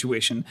home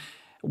situation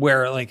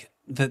where like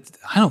that.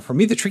 I don't know. For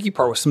me, the tricky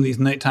part with some of these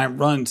nighttime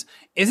runs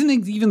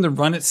isn't even the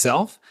run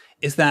itself.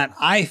 Is that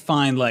I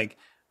find like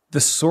the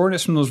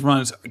soreness from those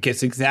runs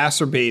gets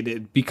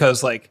exacerbated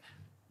because like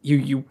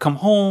you come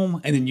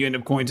home and then you end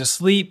up going to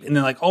sleep and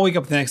then like I'll wake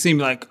up the next day and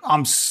be like,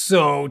 I'm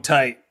so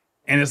tight.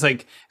 And it's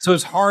like, so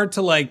it's hard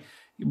to like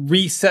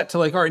reset to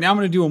like, all right, now I'm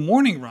going to do a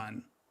morning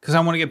run because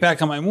I want to get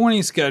back on my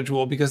morning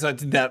schedule because I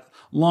did that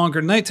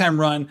longer nighttime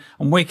run.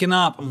 I'm waking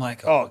up. I'm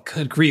like, oh,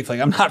 good grief.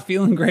 Like I'm not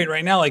feeling great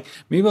right now. Like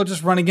maybe I'll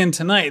just run again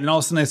tonight. And all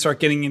of a sudden I start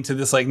getting into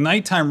this like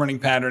nighttime running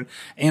pattern.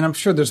 And I'm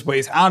sure there's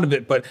ways out of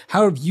it, but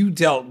how have you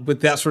dealt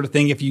with that sort of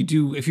thing? If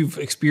you've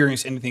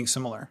experienced anything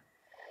similar?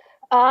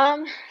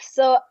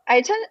 So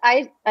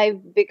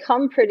I've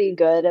become pretty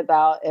good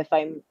about if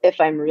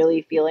I'm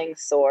really feeling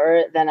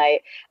sore, then I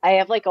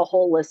have like a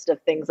whole list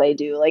of things I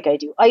do. Like I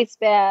do ice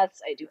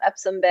baths, I do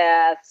Epsom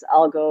baths,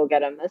 I'll go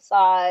get a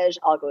massage,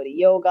 I'll go to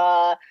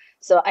yoga.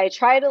 So I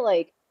try to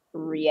like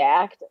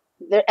react.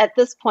 There, at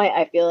this point,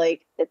 I feel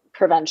like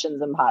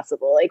prevention's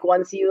impossible. Like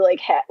once you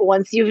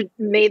once you've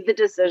made the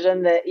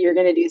decision that you're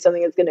going to do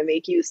something that's going to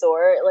make you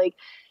sore, like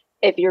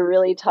if you're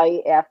really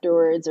tight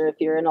afterwards, or if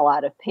you're in a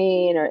lot of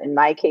pain, or in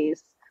my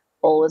case,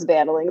 was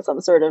battling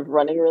some sort of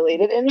running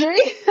related injury,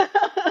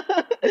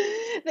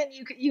 then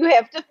you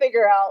have to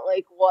figure out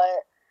like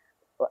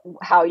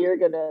how you're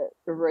gonna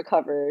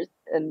recover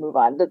and move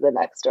on to the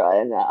next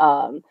run.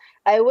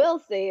 I will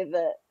say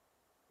that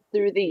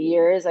through the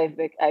years, I've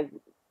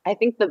I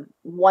think the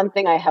one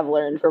thing I have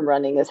learned from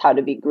running is how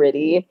to be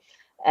gritty.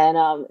 And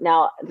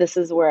now this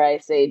is where I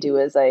say do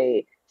as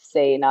I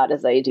say, not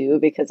as I do,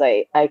 because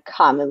I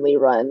commonly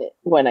run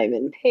when I'm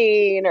in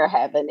pain or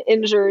have an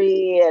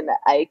injury, and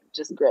I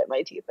just grit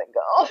my teeth and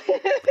go.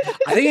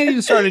 I think I need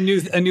to start a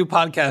new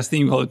podcast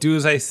theme called "Do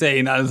as I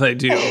Say, Not as I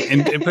Do,"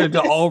 and put it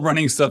to all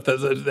running stuff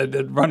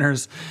that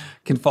runners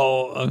can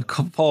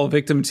fall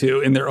victim to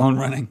in their own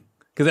running.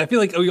 Because I feel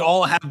like we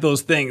all have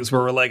those things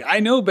where we're like, I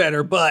know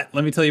better, but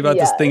let me tell you about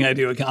this thing I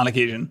do on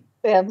occasion.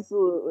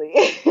 Absolutely.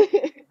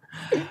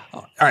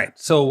 All right.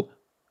 So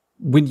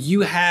when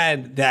you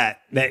had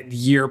that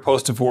year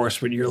post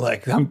divorce, when you're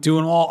like, I'm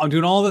doing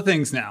all the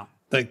things now.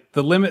 Like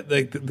the limit,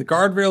 like the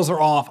guardrails are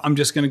off. I'm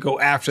just going to go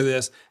after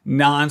this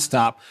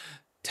nonstop.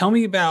 Tell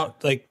me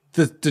about like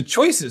the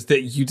choices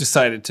that you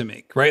decided to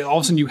make, right? All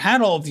of a sudden you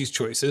had all of these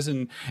choices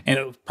and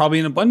it was probably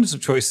an abundance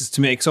of choices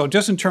to make. So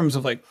just in terms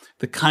of like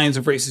the kinds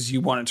of races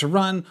you wanted to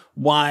run,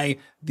 why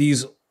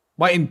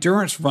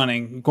endurance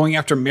running, going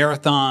after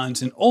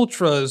marathons and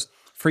ultras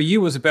for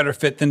you was a better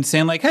fit than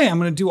saying like, hey, I'm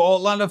going to do a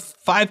lot of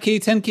 5K,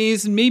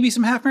 10Ks, and maybe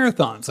some half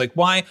marathons. Like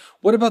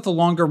what about the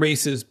longer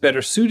races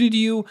better suited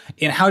you,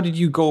 and how did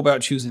you go about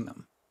choosing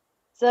them?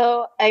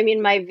 So, I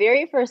mean, my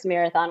very first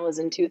marathon was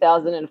in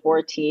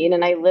 2014,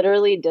 and I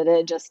literally did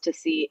it just to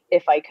see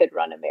if I could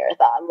run a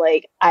marathon.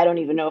 Like, I don't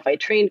even know if I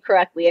trained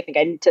correctly. I think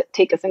I need to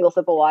take a single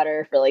sip of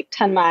water for like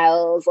 10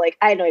 miles. Like,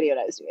 I had no idea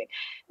what I was doing.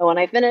 And when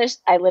I finished,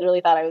 I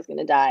literally thought I was going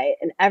to die,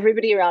 and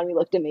everybody around me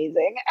looked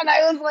amazing. And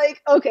I was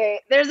like, okay,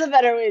 there's a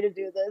better way to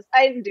do this.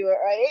 I didn't do it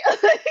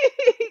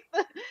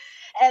right.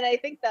 And I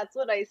think that's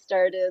when I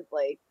started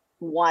like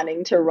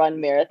wanting to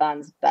run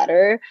marathons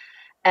better.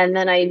 And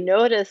then I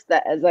noticed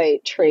that as I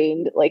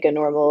trained like a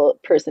normal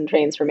person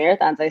trains for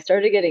marathons, I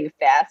started getting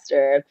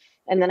faster.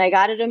 And then I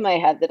got it in my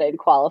head that I'd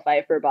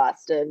qualify for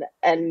Boston.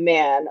 And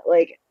man,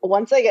 like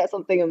once I get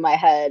something in my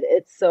head,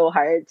 it's so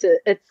hard to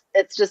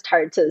it's just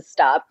hard to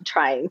stop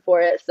trying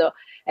for it. So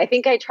I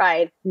think I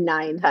tried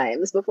 9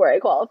 times before I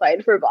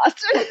qualified for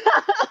Boston.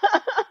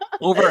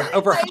 Over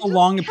how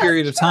long a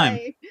period of time?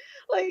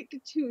 Like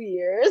 2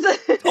 years.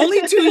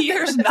 Only 2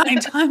 years, 9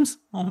 times?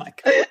 Oh my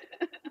God.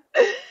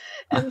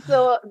 And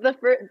so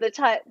the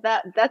time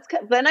that's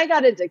then I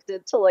got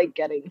addicted to like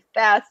getting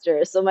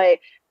faster. So my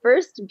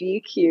first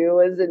BQ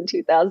was in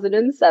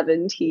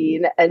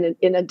 2017 and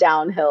in a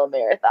downhill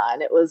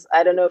marathon. It was,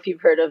 I don't know if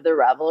you've heard of the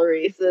Revel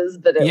races,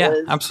 but it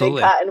was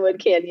absolutely. in Cottonwood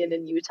Canyon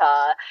in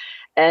Utah.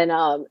 And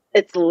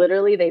it's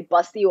literally they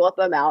bust you up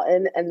a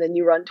mountain and then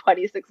you run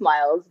 26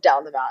 miles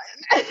down the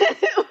mountain.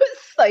 It was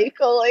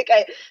psycho. Like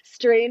I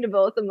strained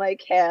both of my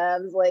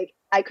calves. Like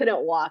I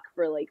couldn't walk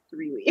for like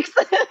 3 weeks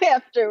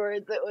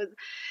afterwards.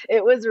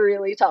 It was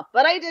really tough,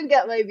 but I did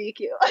get my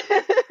BQ.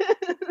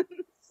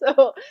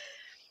 So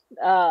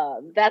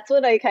that's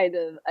when I kind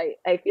of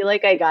I feel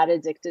like I got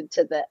addicted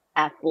to the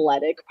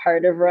athletic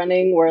part of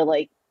running, where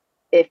like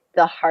if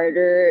the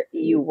harder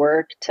you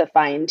work to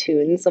fine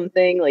tune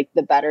something, like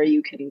the better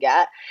you can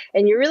get.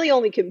 And you're really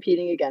only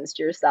competing against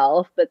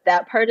yourself, but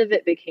that part of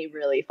it became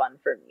really fun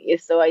for me.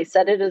 So I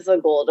set it as a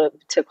goal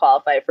to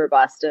qualify for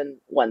Boston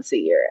once a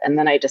year. And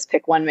then I just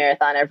pick one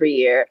marathon every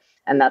year.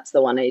 And that's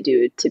the one I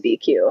do to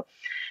BQ.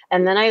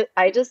 And then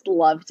I just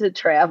love to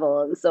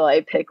travel. And so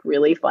I pick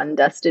really fun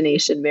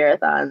destination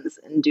marathons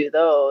and do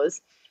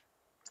those.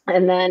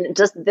 And then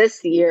just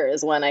this year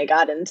is when I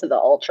got into the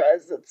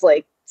ultras. It's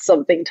like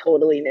something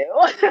totally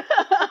new.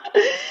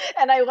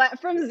 And I went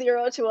from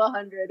 0 to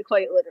 100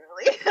 quite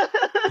literally.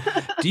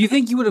 Do you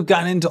think you would have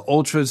gotten into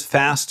ultras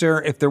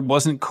faster if there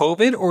wasn't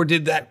COVID, or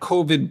did that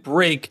COVID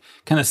break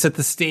kind of set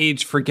the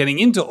stage for getting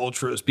into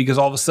ultras because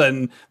all of a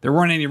sudden there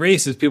weren't any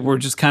races? People were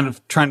just kind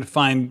of trying to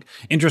find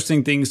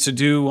interesting things to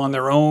do on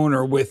their own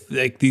or with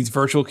like these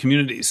virtual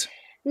communities.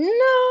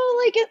 No,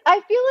 like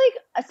I feel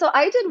like so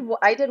I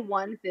did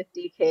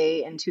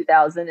 150K in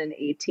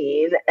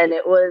 2018, and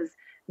it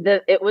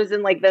was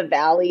in like the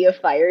Valley of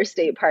Fire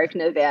State Park,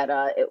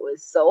 Nevada. It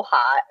was so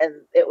hot, and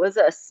it was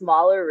a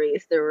smaller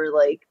race. There were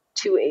like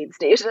 2 aid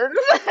stations.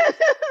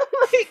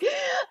 Like,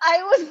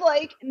 I was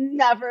like,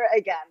 never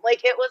again.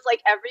 Like it was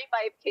like every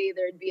 5K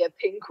there'd be a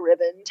pink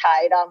ribbon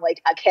tied on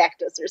like a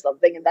cactus or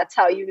something, and that's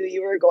how you knew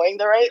you were going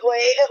the right way.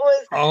 It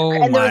was,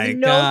 and there was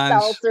no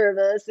cell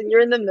service, and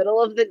you're in the middle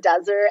of the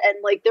desert, and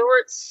like there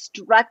were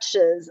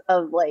stretches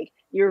of like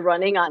you're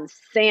running on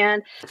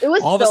sand. It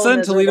was all so of a sudden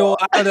miserable. Toledo,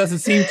 Ohio doesn't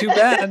seem too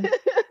bad.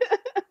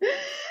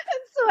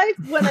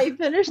 When I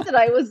finished it,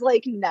 I was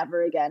like,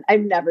 never again.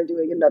 I'm never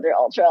doing another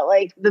ultra.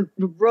 Like the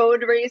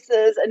road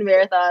races and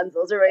marathons,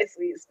 those are my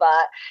sweet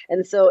spot.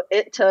 And so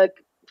it took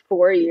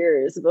 4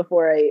 years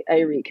before I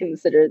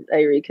reconsidered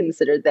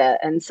that.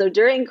 And so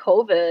during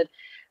COVID,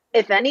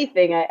 if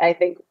anything, I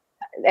think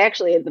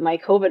actually my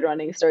COVID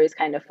running story is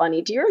kind of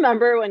funny. Do you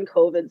remember when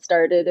COVID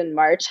started in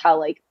March, how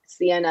like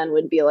CNN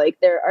would be like,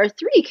 there are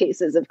 3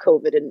 cases of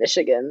COVID in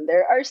Michigan.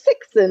 There are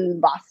 6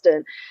 in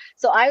Boston.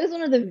 So I was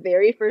one of the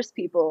very first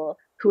people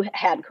who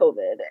had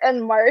COVID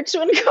in March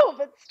when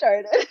COVID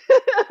started.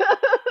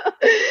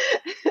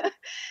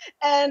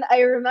 And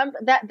I remember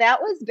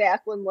that was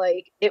back when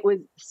like it was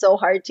so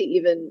hard to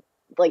even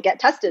like get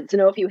tested to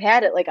know if you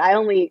had it. Like I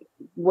only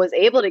was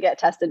able to get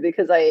tested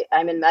because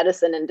I'm in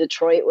medicine, and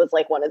Detroit was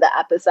like one of the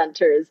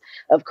epicenters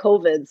of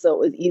COVID. So it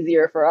was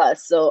easier for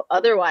us. So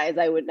otherwise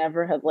I would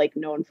never have like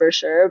known for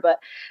sure. But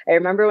I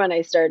remember when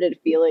I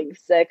started feeling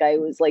sick, I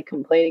was like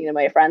complaining to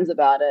my friends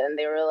about it. And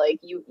they were like,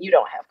 you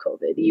don't have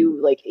COVID.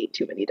 You like ate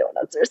too many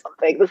donuts or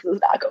something. This is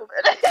not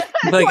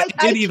COVID. Like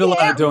I did eat a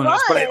lot of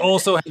donuts, but I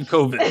also had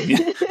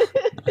COVID.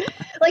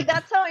 Like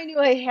that's how I knew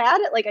I had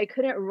it. Like I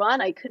couldn't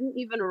run. I couldn't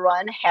even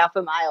run half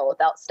a mile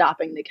without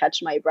stopping to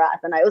catch my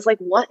breath. And I was like,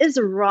 what is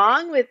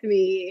wrong with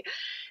me?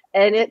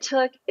 And it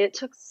took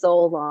so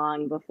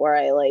long before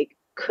I like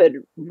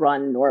could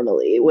run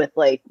normally with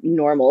like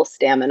normal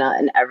stamina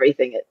and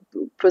everything. It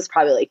was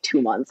probably like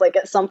 2 months. Like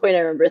at some point I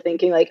remember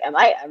thinking like, am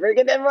I ever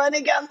going to run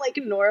again like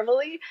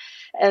normally?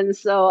 And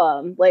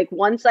so like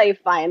once I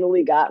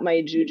finally got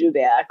my juju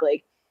back,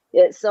 like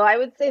so I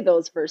would say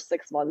those first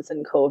 6 months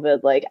in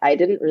COVID, like I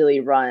didn't really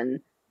run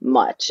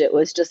much. It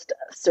was just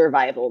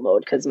survival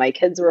mode because my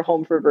kids were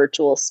home for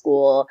virtual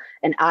school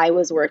and I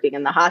was working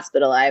in the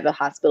hospital. I have a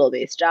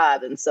hospital-based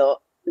job. And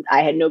so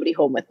I had nobody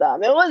home with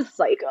them. It was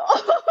psycho.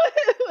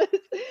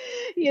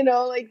 It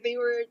was, like they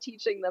were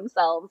teaching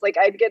themselves. Like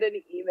I'd get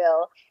an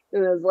email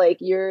and it was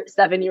like, your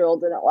 7-year-old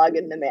didn't log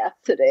into math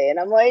today. And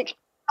I'm like,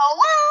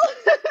 oh, well.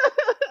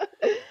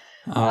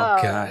 Oh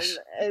gosh.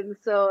 And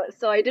so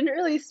I didn't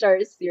really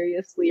start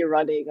seriously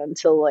running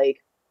until like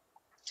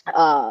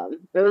it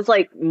was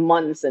like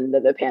months into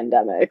the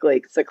pandemic,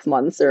 like 6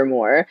 months or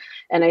more.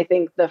 And I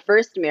think the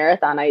first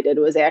marathon I did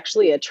was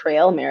actually a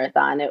trail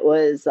marathon. It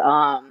was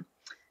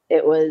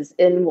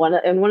in one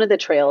of the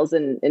trails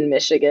in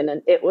Michigan,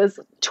 and it was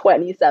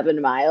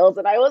 27 miles.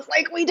 And I was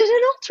like, we did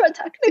an ultra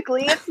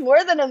technically. It's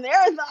more than a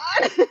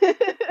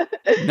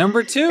marathon.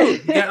 Number 2. You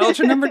got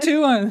ultra number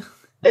 2 on.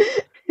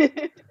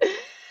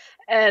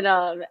 And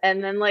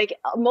then like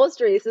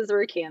most races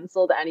were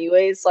canceled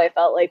anyways. So I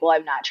felt like, well,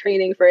 I'm not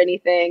training for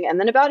anything.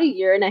 And then about a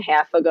year and a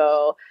half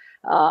ago,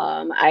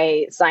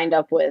 I signed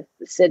up with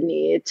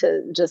Sydney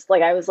to just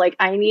like, I was like,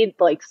 I need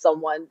like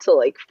someone to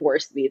like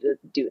force me to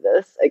do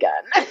this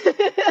again.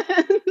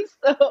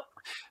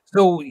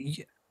 So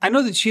I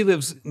know that she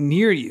lives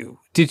near you.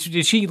 Did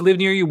she live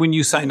near you when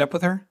you signed up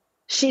with her?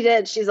 She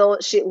did.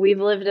 We've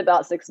lived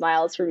about 6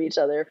 miles from each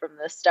other from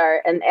the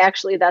start. And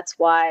actually that's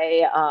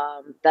why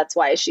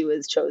she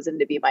was chosen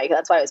to be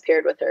that's why I was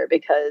paired with her,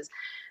 because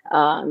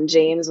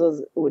James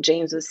was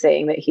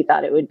saying that he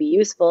thought it would be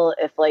useful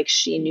if like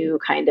she knew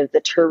kind of the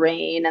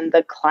terrain and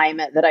the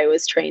climate that I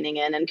was training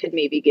in and could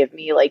maybe give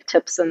me like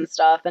tips and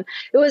stuff. And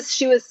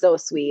she was so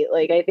sweet.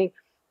 Like I think,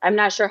 I'm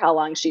not sure how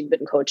long she'd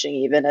been coaching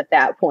even at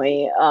that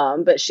point.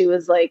 But she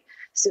was like,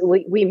 so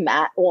we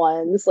met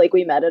once, like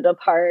we met at a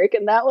park,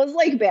 and that was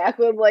like back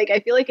when like I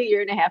feel like a year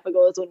and a half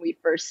ago is when we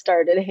first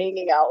started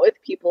hanging out with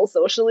people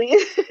socially.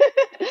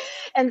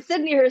 And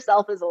Sydney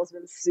herself has always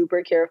been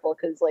super careful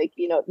because like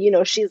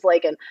she's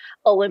like an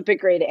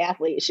Olympic grade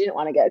athlete. She didn't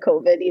want to get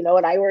COVID,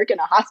 and I work in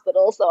a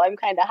hospital, so I'm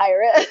kind of high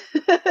risk.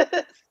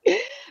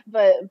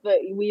 But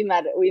we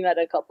met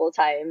a couple of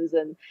times,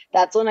 and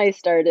that's when I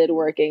started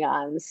working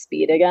on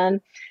speed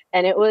again.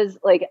 And it was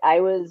like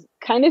I was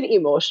kind of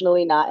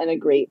emotionally not in a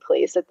great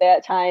place at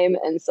that time.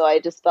 And so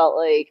I just felt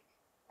like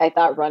I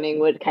thought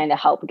running would kind of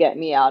help get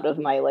me out of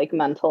my like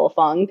mental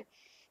funk.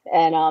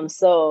 And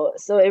so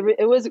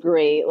it was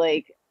great.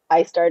 Like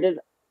I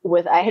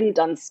hadn't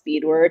done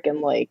speed work in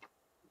like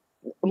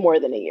more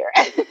than a year.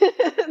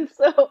 And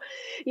so,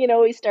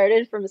 we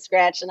started from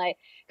scratch, and I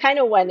kind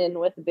of went in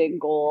with big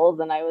goals,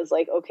 and I was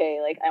like,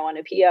 okay, like I want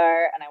a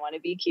PR and I want a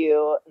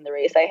BQ, and the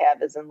race I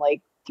have is in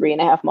like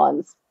 3.5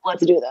 months.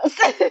 Let's do this.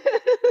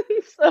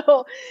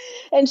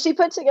 And she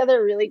put together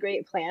a really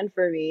great plan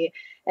for me.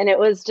 And it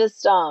was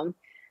just, I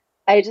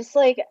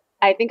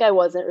think I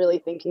wasn't really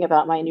thinking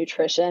about my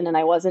nutrition, and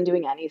I wasn't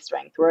doing any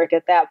strength work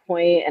at that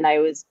point, and I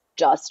was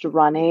just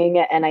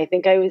running. And I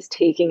think I was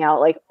taking out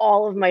like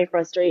all of my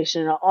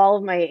frustration, all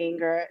of my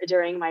anger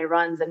during my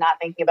runs and not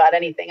thinking about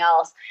anything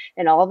else.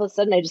 And all of a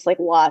sudden I just like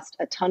lost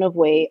a ton of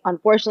weight,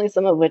 unfortunately,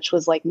 some of which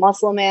was like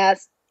muscle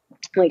mass.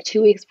 Like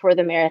 2 weeks before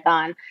the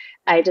marathon,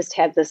 I just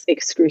had this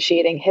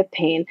excruciating hip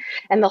pain.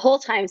 And the whole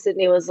time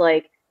Sydney was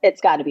like,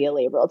 it's got to be a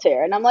labral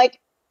tear. And I'm like,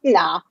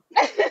 nah.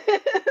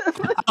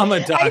 I'm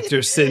a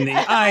doctor, Sydney.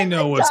 I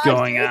know what's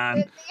going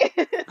on.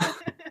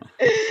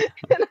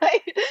 And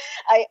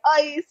I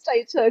iced,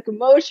 I took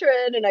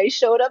Motrin, and I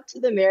showed up to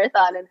the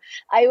marathon, and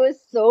I was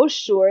so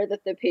sure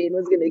that the pain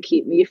was going to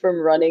keep me from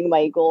running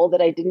my goal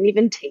that I didn't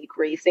even take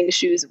racing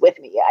shoes with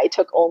me. I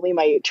took only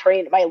my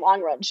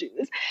long run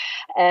shoes.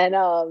 And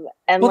well,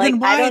 like,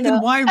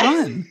 then why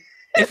run?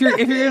 If you're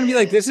going to be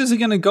like, this isn't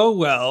going to go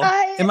well,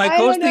 and my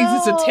coach thinks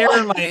it's a tear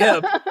in my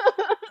hip,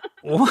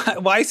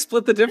 why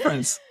split the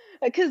difference?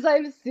 Because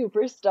I'm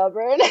super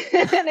stubborn.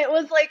 And it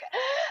was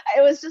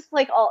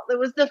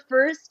the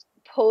first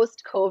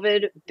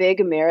post-COVID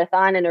big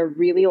marathon in a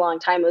really long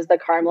time. It was the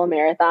Carmel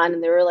Marathon,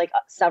 and there were like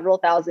several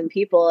thousand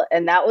people.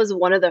 And that was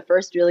one of the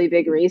first really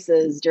big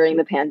races during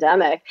the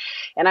pandemic.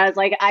 And I was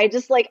like,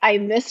 I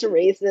miss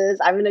races.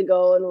 I'm gonna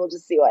go and we'll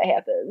just see what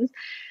happens.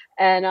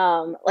 And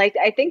I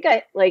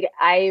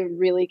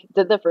really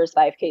did the first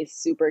 5K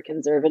super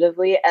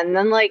conservatively. And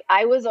then like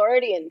I was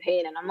already in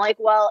pain, and I'm like,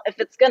 well, if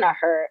it's gonna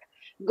hurt,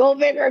 go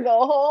big or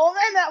go home.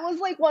 And that was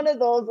like one of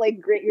those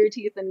like grit your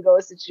teeth and go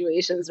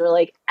situations where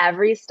like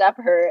every step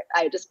hurt.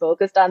 I just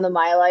focused on the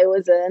mile I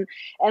was in,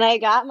 and I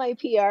got my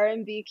PR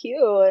and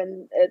BQ,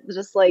 and it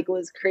just like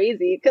was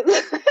crazy because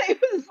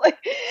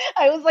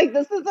I was like,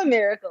 this is a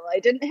miracle. I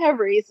didn't have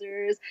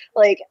racers.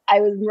 Like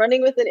I was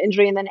running with an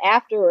injury, and then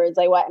afterwards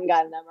I went and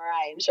got an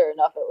MRI, and sure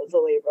enough, it was a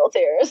labral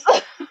tear.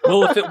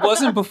 Well, if it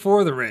wasn't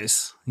before the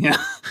race,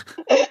 yeah.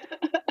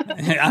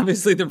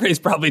 Obviously, the race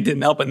probably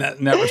didn't help in that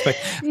respect.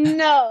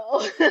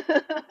 No.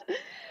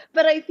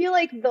 But I feel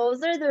like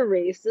those are the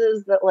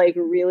races that like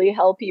really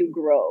help you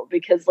grow,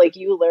 because like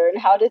you learn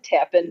how to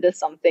tap into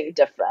something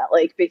different.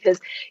 Like, because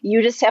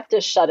you just have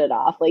to shut it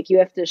off. Like you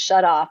have to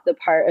shut off the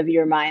part of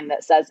your mind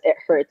that says it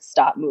hurts,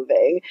 stop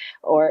moving,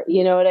 or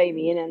you know what I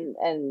mean?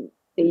 And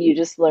you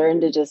just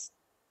learn to just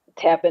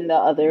tap into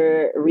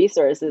other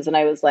resources. And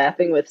I was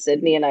laughing with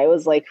Sydney, and I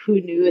was like,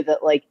 who knew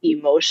that like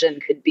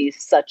emotion could be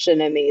such an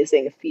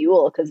amazing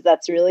fuel? Because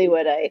that's really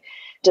what I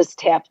just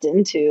tapped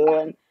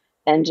into.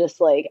 And just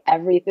like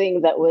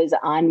everything that was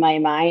on my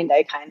mind,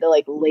 I kind of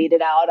like laid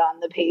it out on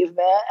the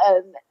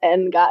pavement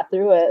and got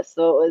through it.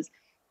 So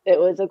it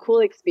was a cool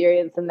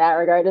experience in that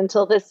regard.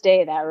 Until this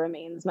day, that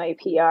remains my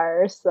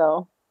PR.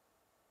 So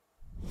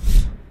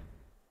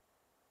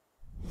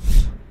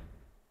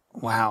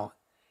wow.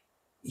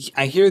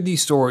 I hear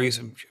these stories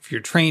of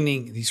your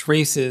training, these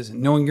races,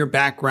 and knowing your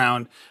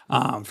background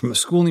from a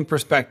schooling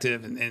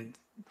perspective. And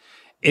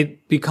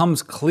it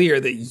becomes clear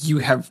that you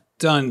have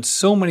done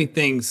so many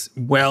things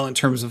well in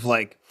terms of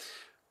like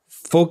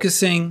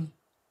focusing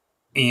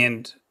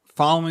and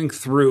following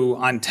through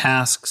on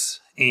tasks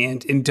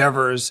and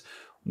endeavors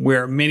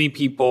where many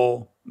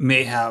people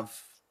may have,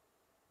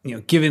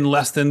 given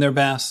less than their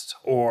best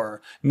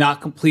or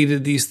not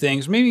completed these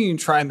things, maybe even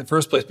tried in the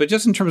first place. But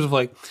just in terms of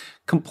like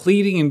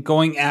completing and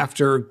going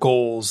after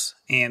goals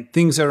and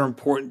things that are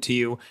important to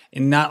you,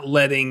 and not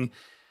letting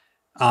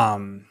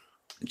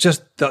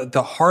just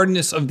the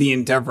hardness of the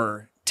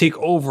endeavor take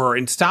over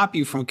and stop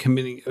you from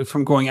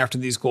going after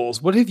these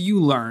goals. What have you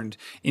learned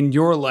in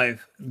your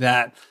life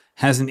that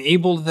has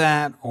enabled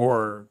that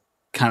or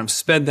kind of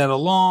sped that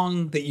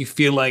along, that you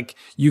feel like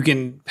you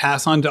can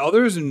pass on to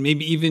others, and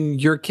maybe even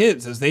your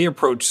kids as they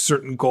approach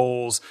certain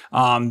goals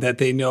that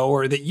they know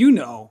or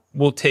that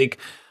will take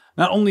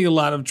not only a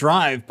lot of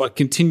drive, but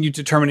continued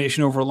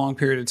determination over a long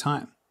period of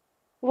time?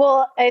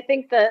 Well, I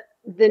think that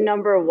the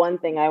number one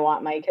thing I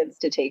want my kids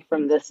to take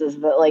from this is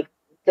that like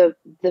the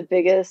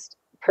biggest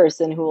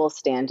person who will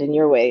stand in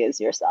your way is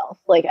yourself.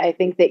 Like, I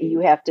think that you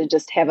have to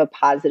just have a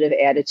positive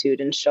attitude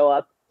and show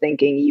up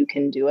thinking you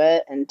can do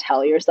it, and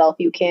tell yourself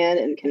you can,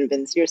 and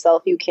convince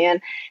yourself you can.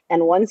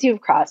 And once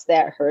you've crossed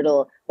that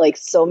hurdle, like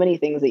so many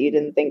things that you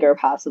didn't think are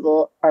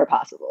possible are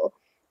possible.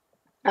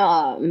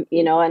 And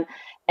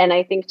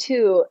I think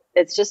too,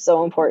 it's just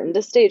so important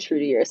to stay true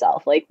to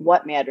yourself. Like,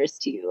 what matters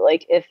to you?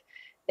 Like,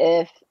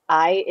 if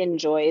I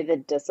enjoy the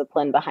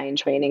discipline behind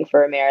training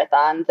for a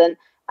marathon, then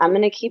I'm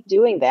going to keep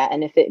doing that.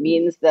 And if it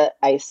means that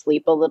I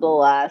sleep a little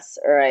less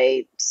or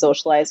I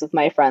socialize with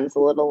my friends a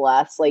little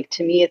less, like,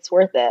 to me, it's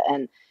worth it.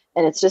 And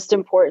it's just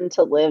important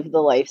to live the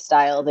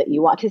lifestyle that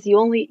you want, because you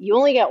only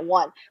get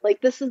one.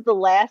 Like, this is the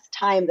last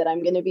time that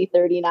I'm going to be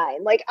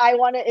 39. Like, I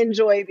want to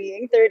enjoy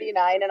being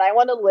 39, and I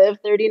want to live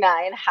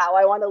 39 how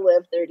I want to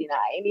live 39,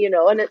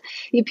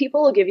 and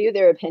people will give you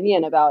their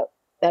opinion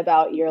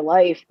about your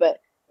life,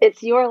 but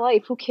it's your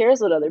life. Who cares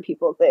what other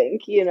people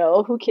think?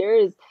 Who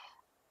cares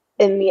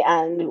in the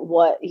end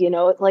what,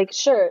 like,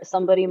 sure,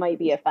 somebody might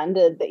be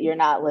offended that you're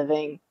not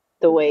living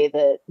the way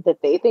that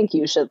they think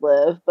you should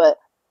live, but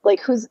like,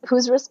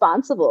 who's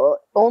responsible?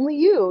 Only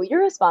you.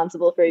 You're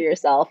responsible for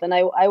yourself. And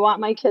I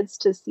want my kids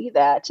to see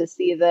that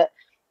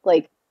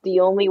like the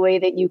only way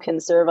that you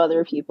can serve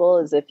other people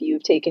is if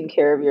you've taken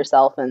care of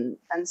yourself and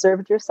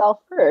served yourself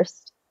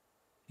first.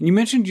 You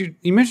mentioned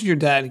your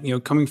dad,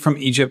 coming from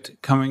Egypt,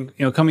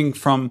 coming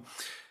from,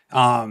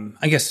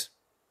 I guess,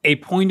 a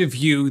point of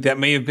view that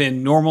may have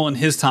been normal in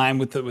his time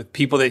with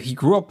people that he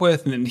grew up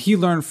with and then he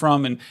learned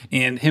from,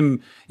 and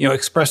him,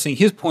 expressing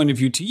his point of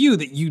view to you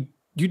that you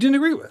didn't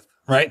agree with,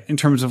 right? In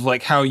terms of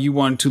like how you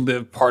wanted to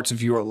live parts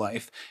of your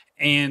life.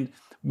 And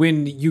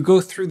when you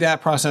go through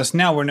that process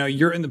now, where now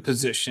you're in the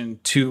position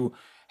to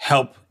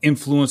help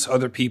influence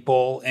other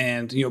people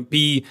and,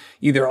 be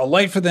either a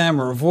light for them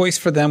or a voice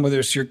for them, whether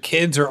it's your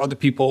kids or other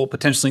people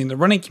potentially in the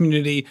running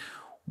community,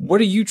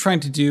 what are you trying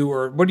to do,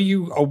 or what are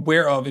you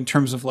aware of in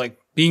terms of like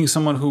being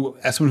someone who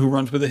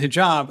runs with a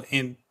hijab?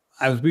 And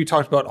as we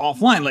talked about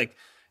offline, like,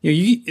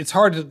 it's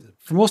hard to,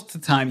 for most of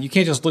the time, you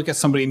can't just look at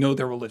somebody and know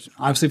their religion.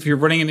 Obviously, if you're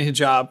running in a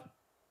hijab,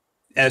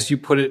 as you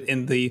put it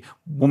in the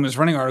Women's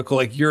Running article,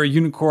 like you're a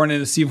unicorn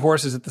in a sea of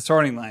horses at the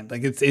starting line.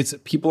 Like it's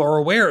people are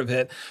aware of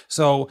it.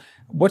 So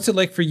what's it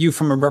like for you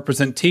from a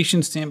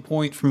representation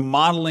standpoint, from a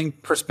modeling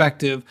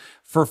perspective,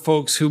 for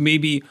folks who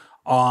maybe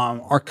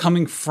are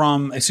coming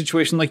from a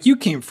situation like you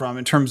came from,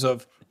 in terms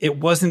of it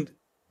wasn't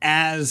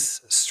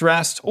as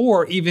stressed,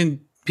 or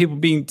even people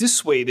being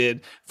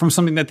dissuaded from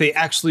something that they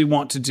actually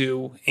want to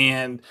do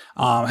and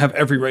have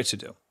every right to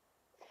do?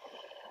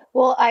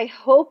 Well, I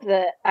hope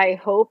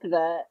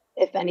that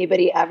if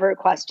anybody ever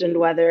questioned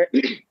whether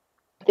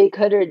they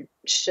could or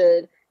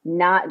should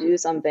not do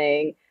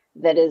something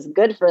that is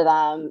good for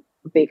them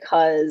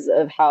because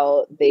of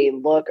how they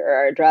look or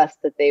are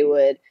dressed, that they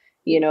would,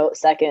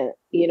 second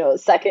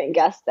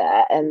guess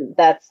that. And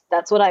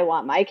that's what I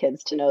want my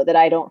kids to know, that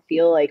I don't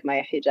feel like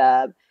my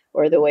hijab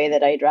or the way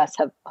that I dress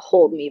have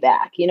hold me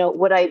back.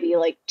 Would I be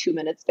like 2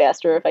 minutes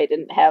faster if I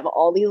didn't have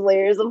all these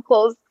layers of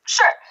clothes?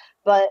 Sure.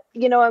 But,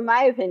 in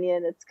my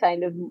opinion,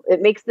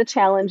 it makes the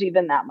challenge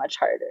even that much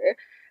harder.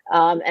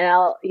 And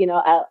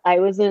I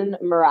was in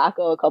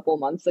Morocco a couple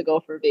months ago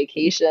for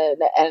vacation,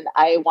 and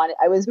I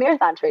was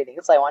marathon training,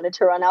 so I wanted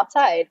to run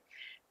outside.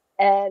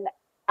 And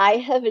I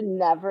have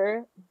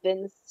never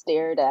been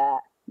stared at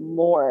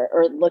more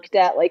or looked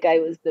at like I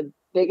was the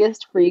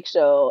biggest freak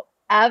show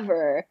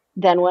ever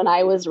than when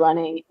I was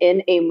running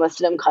in a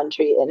Muslim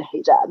country in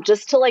hijab,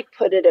 just to like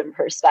put it in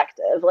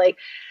perspective.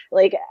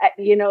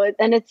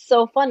 And it's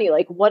so funny,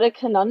 like what a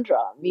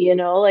conundrum,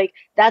 like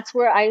that's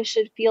where I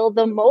should feel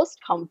the most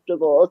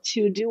comfortable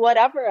to do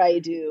whatever I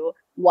do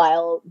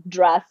while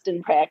dressed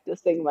and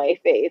practicing my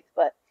faith.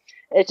 But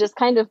it just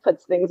kind of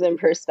puts things in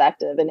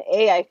perspective. And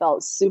I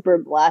felt super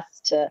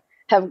blessed to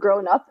have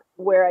grown up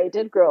where I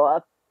did grow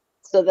up,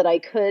 so that I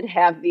could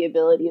have the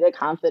ability to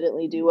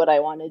confidently do what I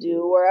want to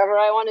do wherever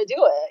I want to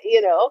do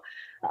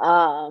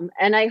it,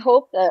 and I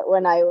hope that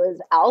when I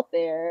was out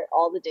there,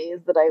 all the days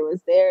that I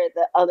was there,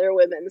 that other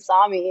women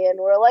saw me and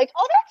were like,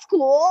 oh, that's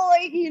cool.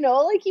 Like,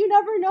 like you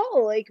never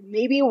know, like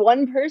maybe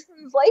one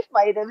person's life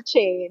might have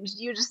changed.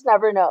 You just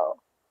never know.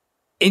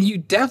 And you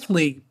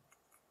definitely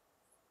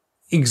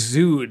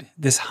exude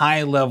this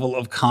high level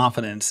of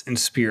confidence and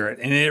spirit,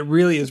 and it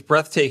really is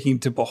breathtaking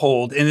to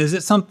behold. And is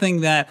it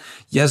something that,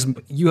 yes,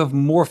 you have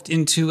morphed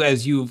into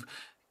as you've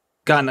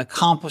gotten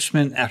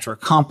accomplishment after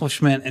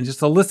accomplishment, and just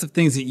the list of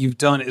things that you've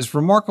done is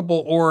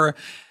remarkable? Or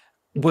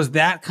was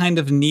that kind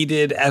of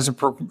needed as a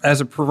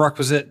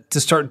prerequisite to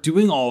start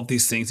doing all of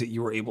these things that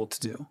you were able to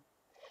do?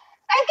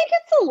 I think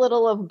it's a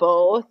little of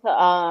both.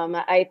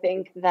 I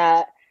think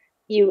that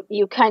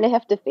you kind of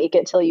have to fake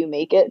it till you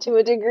make it, to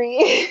a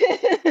degree.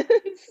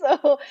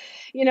 So,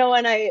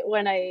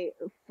 when I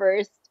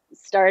first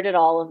started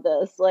all of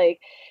this, like,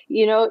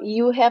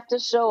 you have to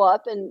show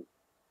up and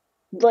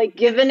like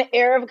give an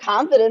air of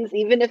confidence,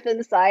 even if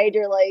inside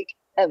you're like,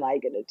 am I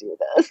going to do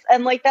this?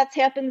 And like, that's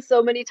happened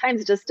so many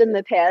times just in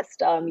the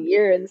past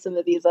year, and some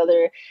of these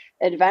other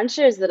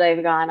adventures that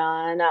I've gone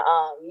on.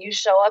 You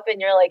show up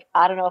and you're like,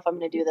 I don't know if I'm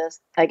going to do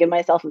this. I give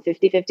myself a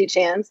 50-50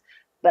 chance,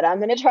 but I'm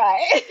going to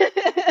try.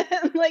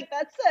 Like,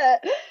 that's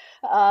it.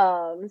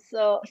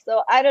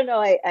 So I don't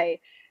know.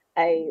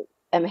 I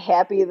am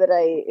happy that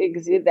I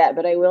exude that,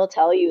 but I will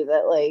tell you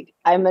that like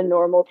I'm a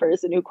normal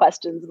person who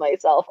questions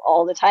myself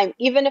all the time.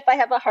 Even if I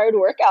have a hard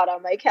workout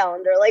on my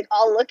calendar, like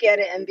I'll look at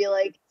it and be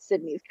like,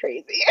 Sydney's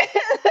crazy.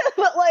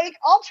 But like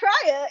I'll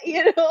try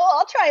it,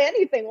 I'll try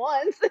anything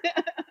once.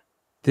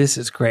 This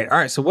is great. All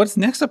right, so what's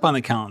next up on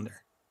the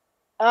calendar?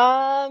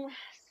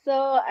 So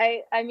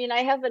I mean,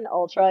 I have an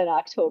ultra in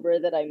October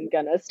that I'm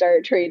gonna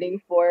start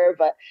training for,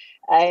 but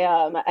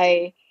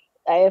I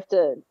have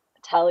to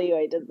tell you,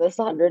 I did this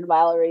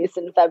 100-mile race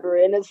in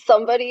February, and as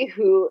somebody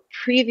who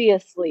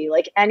previously,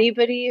 like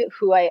anybody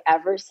who I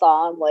ever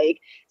saw on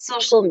like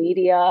social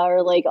media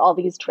or like all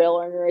these trail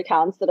runner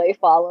accounts that I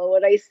follow,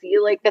 when I see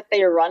like that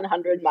they run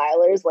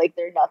 100-milers like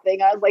they're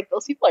nothing, I was like,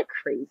 those people are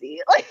crazy.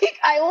 Like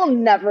I will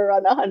never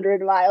run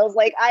 100 miles.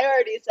 Like I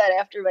already said,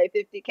 after my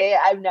 50K,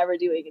 I'm never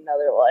doing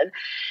another one.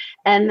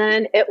 And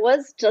then it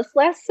was just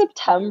last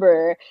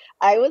September,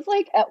 I was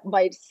like at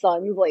my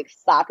son's like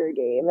soccer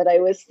game, and I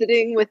was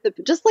sitting with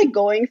just like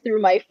going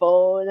through my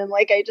phone, and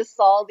like I just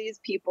saw these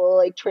people,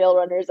 like trail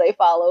runners I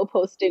follow,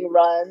 posting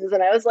runs,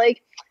 and I was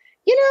like,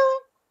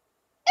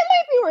 it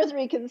might be worth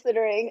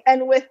reconsidering.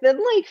 And within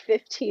like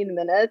 15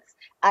 minutes,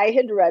 I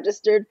had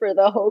registered for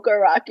the Hoka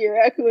Rocky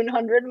Raccoon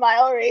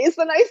 100-mile race,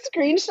 and I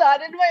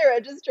screenshotted my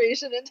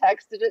registration and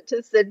texted it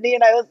to Sydney,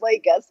 and I was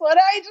like, guess what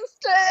I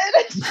just did?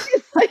 And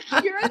she's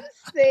like, you're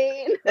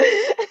insane.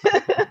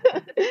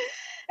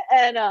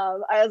 And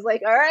I was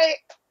like, all right,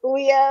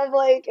 we have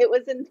like, it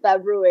was in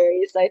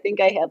February, so I think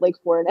I had like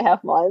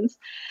 4.5 months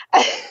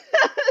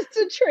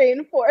to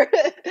train for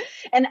it.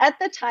 And at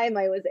the time,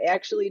 I was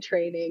actually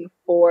training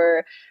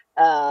for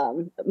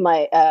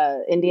my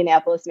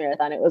Indianapolis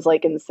marathon. It was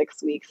like in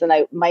 6 weeks, and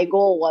my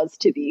goal was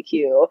to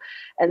BQ.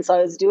 And so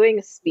I was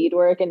doing speed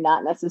work and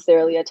not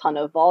necessarily a ton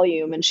of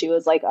volume. And she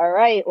was like, all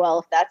right, well,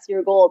 if that's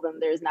your goal, then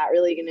there's not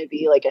really going to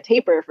be like a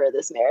taper for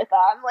this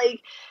marathon. Like,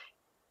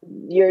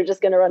 you're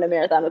just going to run a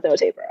marathon with no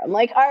taper. I'm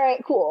like, all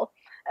right, cool.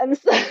 And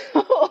so,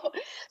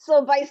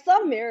 so by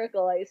some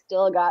miracle, I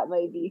still got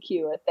my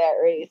VQ at that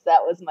race.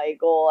 That was my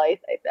goal. I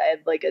had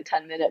like a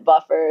 10-minute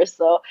buffer.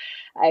 So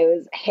I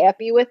was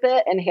happy with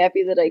it and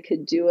happy that I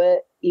could do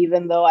it,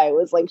 even though I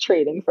was like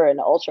training for an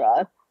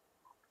ultra.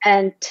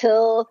 And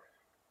till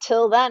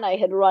then, I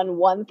had run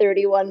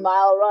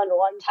 131-mile run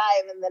one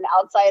time. And then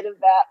outside of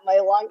that, my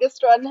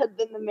longest run had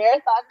been the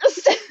marathon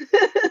distance.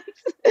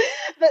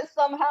 But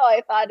somehow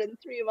I thought in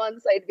 3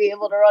 months I'd be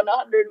able to run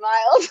 100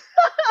 miles.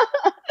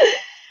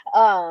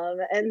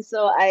 And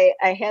so I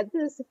had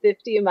this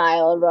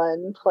 50-mile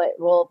run.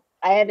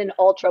 I had an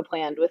ultra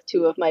planned with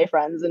 2 of my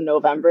friends in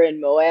November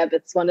in Moab.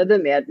 It's one of the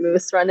Mad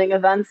Moose running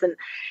events, and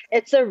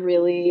it's a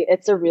really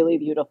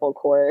beautiful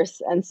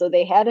course. And so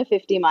they had a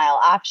 50-mile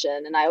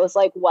option, and I was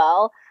like,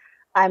 well,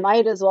 I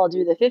might as well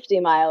do the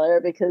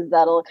 50-miler because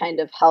that'll kind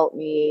of help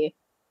me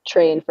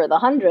train for the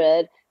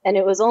 100. And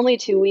it was only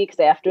 2 weeks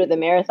after the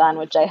marathon,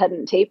 which I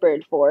hadn't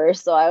tapered for.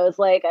 So I was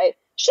like, I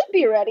should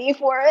be ready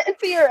for it,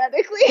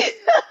 theoretically.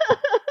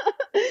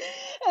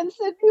 And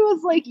Sydney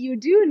was like, you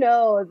do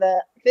know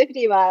that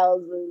 50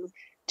 miles is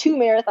 2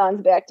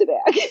 marathons back to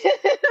back.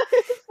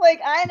 It's like,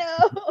 I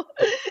know.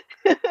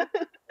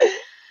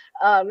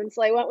 And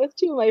so I went with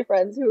 2 of my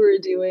friends who were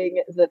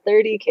doing the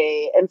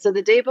 30K. And so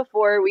the day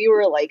before, we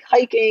were like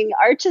hiking.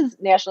 Arches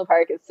National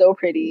Park is so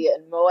pretty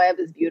and Moab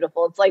is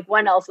beautiful. It's like,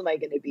 when else am I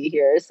going to be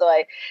here? So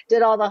I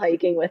did all the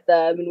hiking with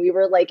them, and we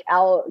were like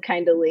out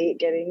kind of late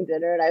getting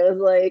dinner. And I was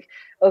like,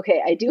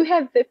 okay, I do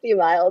have 50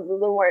 miles in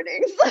the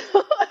morning.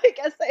 So I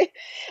guess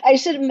I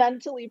should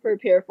mentally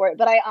prepare for it.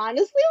 But I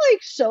honestly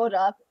like showed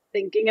up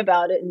thinking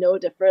about it no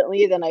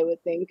differently than I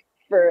would think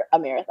for a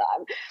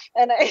marathon.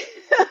 And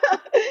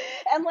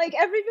and like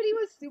everybody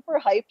was super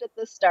hyped at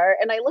the start,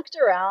 and I looked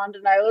around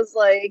and I was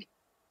like,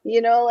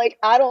 like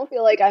I don't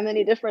feel like I'm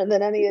any different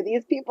than any of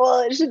these people.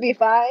 It should be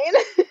fine.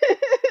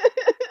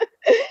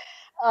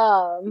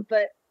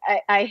 But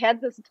I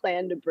had this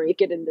plan to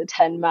break it into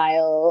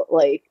 10-mile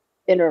like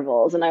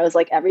intervals, and I was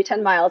like, every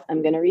 10 miles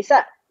I'm going to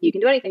reset. You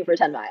can do anything for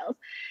 10 miles.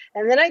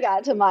 And then I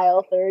got to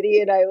mile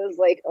 30 and I was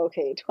like,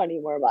 okay,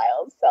 20 more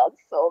miles sounds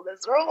so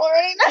miserable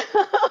right now.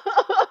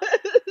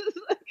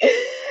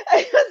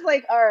 I was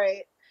like, all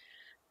right,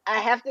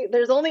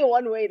 there's only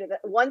one way to,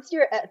 once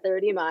you're at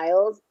 30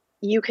 miles,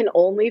 you can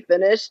only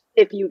finish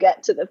if you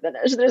get to the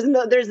finish.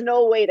 There's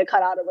no way to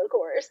cut out of the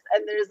course.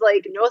 And there's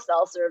like no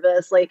cell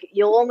service. Like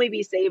you'll only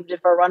be saved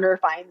if a runner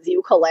finds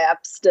you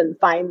collapsed and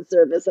finds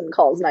service and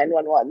calls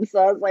 911. So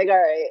I was like, all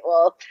right,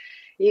 well,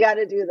 you got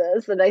to do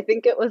this. And I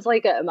think it was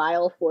like at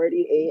mile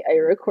 48, I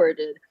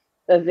recorded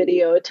a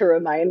video to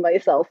remind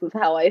myself of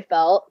how I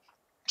felt.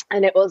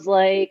 And it was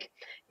like,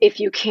 if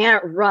you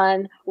can't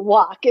run,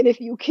 walk. And if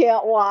you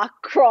can't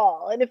walk,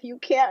 crawl. And if you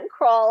can't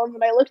crawl, and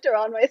when I looked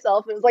around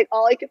myself, it was like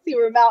all I could see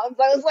were mountains.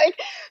 I was like,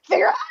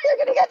 figure out how you're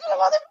going to get to the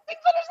motherfucking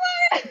finish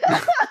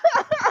line.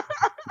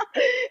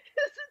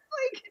 It's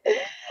like,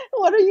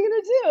 what are you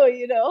going to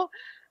do,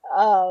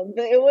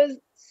 But it was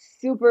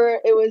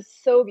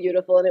so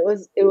beautiful. And it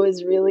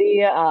was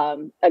really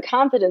a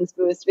confidence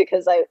boost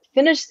because I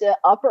finished it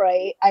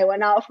upright. I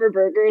went out for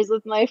burgers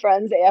with my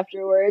friends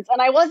afterwards,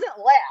 and I wasn't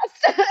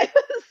last. I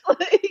was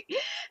like,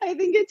 I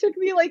think it took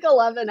me like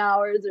 11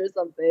 hours or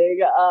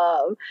something.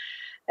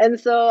 And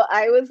so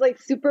I was like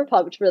super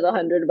pumped for the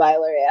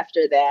 100-miler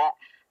after that.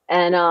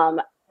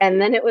 And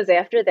then it was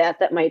after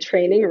that my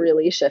training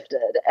really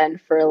shifted.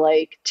 And for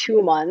like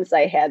 2 months,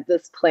 I had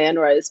this plan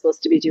where I was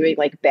supposed to be doing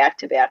like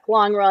back-to-back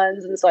long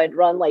runs. And so I'd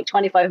run like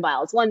 25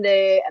 miles one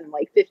day and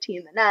like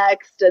 15 the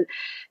next. And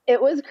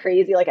it was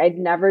crazy. Like I'd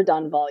never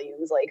done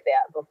volumes like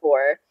that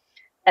before.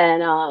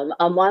 And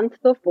a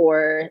month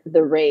before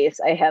the race,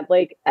 I had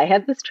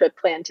this trip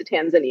planned to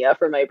Tanzania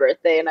for my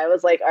birthday. And I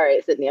was like, all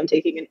right, Sydney, I'm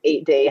taking an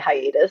 8-day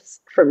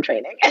hiatus from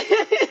training.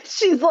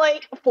 She's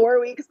like, 4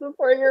 weeks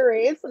before your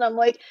race. And I'm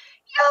like,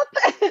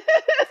 yep.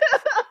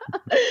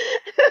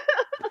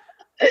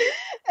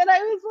 And I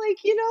was like,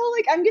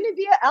 like I'm going to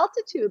be at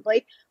altitude.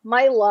 Like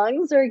my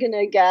lungs are going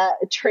to get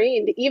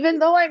trained, even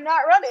though I'm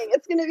not running.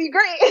 It's going to be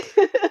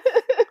great.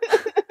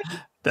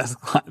 That's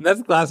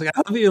classic.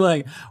 I love you.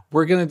 Like,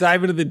 we're going to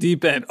dive into the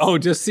deep end. Oh,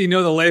 just so you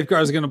know, the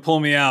lifeguard's going to pull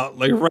me out,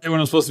 like right when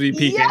I'm supposed to be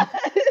peaking.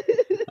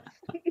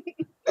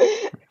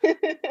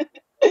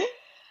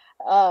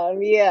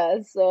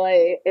 Yes. So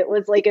it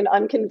was like an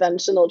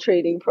unconventional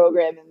training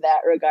program in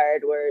that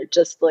regard, where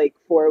just like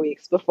 4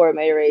 weeks before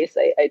my race,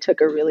 I took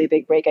a really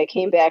big break. I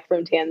came back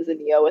from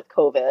Tanzania with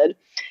COVID.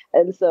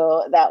 And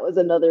so that was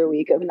another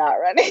week of not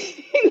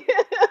running.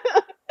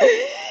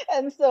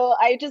 And so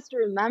I just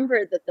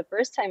remembered that the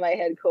first time I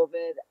had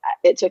COVID,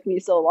 it took me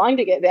so long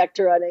to get back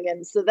to running.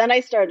 And so then I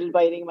started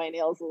biting my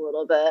nails a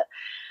little bit.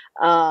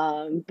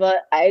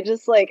 But I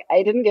just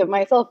I didn't give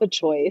myself a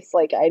choice.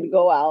 Like I'd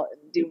go out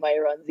and do my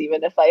runs,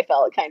 even if I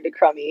felt kind of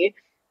crummy.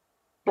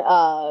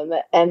 And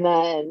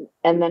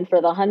then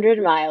for the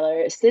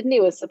 100-miler, Sydney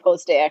was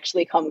supposed to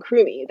actually come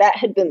crew me. That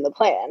had been the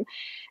plan.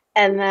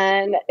 And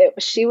then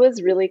she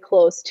was really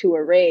close to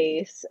a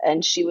race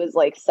and she was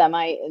like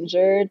semi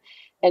injured.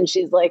 And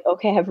she's like,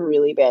 okay, I have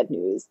really bad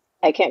news.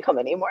 I can't come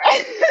anymore.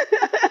 I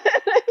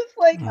was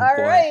like, Oh all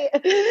boy. right,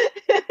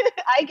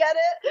 I get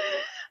it.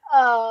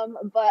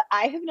 But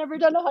I have never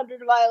done a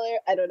 100 miler.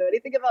 I don't know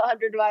anything about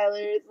 100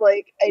 milers.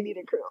 Like, I need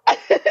a crew.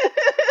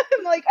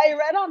 Like, I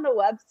read on the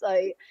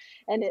website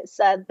and it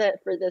said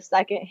that for the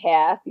second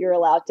half, you're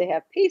allowed to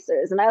have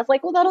pacers. And I was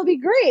like, well, that'll be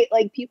great.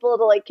 Like, people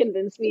to like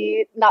convince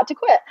me not to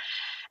quit.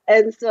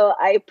 And so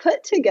I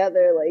put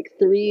together like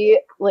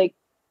three like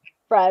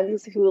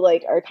friends who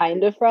like are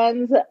kind of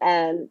friends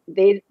and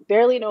they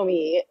barely know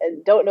me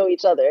and don't know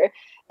each other,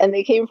 and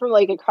they came from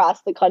like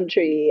across the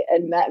country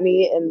and met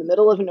me in the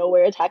middle of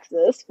nowhere,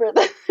 Texas, for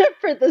the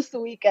for this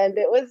weekend.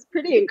 It was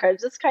pretty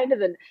encouraging. Just kind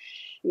of an,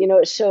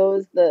 it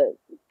shows the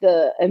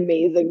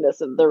amazingness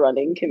of the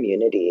running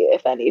community,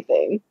 if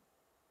anything.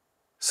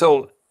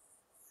 So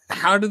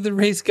how did the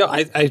race go?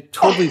 I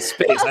totally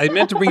spaced. I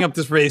meant to bring up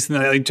this race and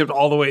then I like jumped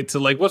all the way to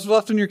like what's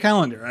left on your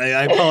calendar.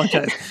 I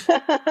apologize.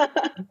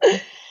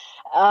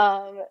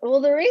 Well,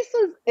 the race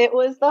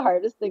was the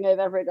hardest thing I've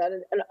ever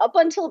done. And up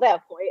until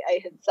that point, I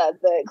had said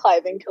that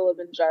climbing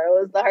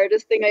Kilimanjaro was the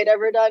hardest thing I'd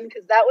ever done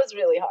because that was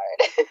really hard.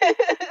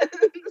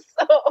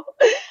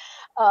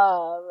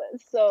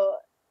 So,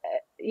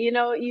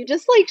 you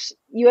just like,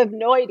 you have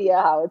no idea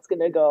how it's going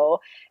to go.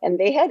 And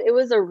it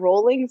was a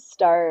rolling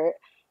start.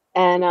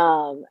 And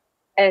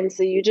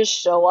so you just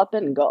show up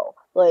and go.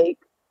 Like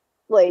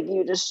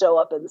you just show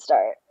up and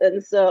start.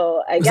 And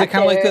so I Was get it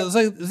kind of like there.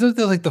 is it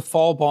like the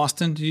fall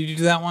Boston? Did you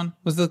do that one?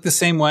 Was it like the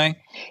same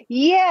way?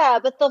 Yeah,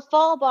 but the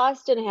fall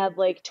Boston had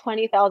like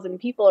 20,000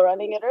 people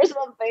running it or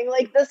something.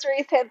 Like this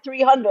race had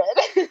 300.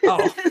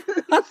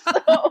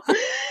 Oh.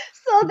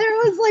 So there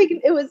was like,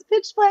 it was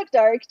pitch black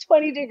dark,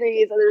 20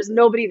 degrees, and there's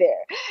nobody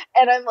there.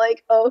 And I'm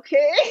like,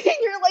 okay,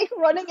 you're like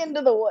running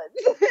into the woods.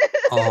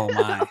 Oh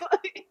my.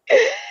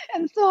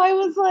 And so I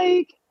was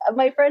like,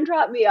 my friend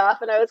dropped me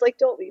off and I was like,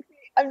 don't leave me.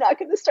 I'm not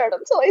going to start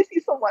until I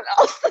see someone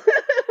else.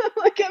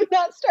 Like, I'm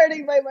not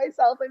starting by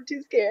myself. I'm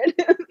too scared.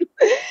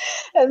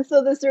 And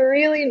so this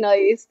really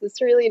nice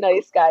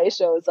guy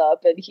shows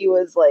up, and he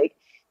was like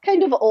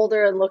kind of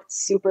older and looked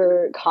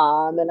super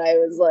calm. And I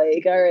was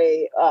like, all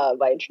right,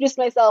 I introduced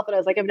myself and I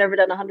was like, I've never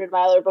done a 100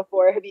 miler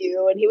before. Have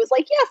you? And he was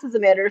like, yes, as a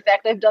matter of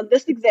fact, I've done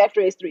this exact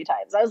race 3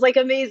 times. I was like,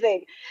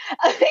 amazing.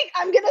 I think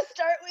I'm going to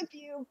start with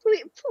you.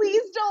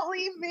 Please don't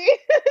leave me.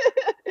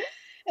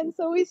 And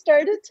so we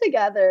started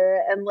together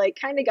and like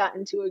kind of got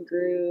into a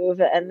groove.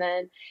 And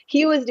then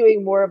he was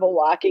doing more of a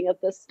walking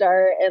at the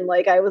start. And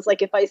like, I was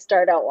like, if I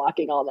start out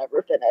walking, I'll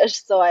never finish.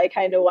 So I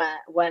kind of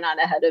went on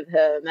ahead of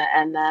him.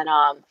 And then,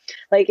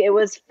 like it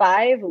was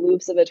 5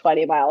 loops of a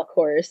 20-mile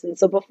course. And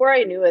so before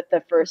I knew it,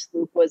 the first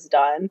loop was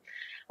done.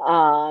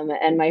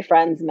 And my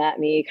friends met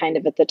me kind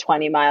of at the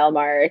 20-mile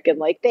mark, and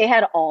like they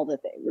had all the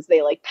things.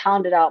 They like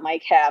pounded out my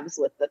calves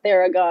with the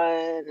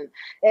Theragun, and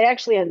it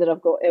actually ended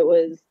up it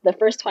was the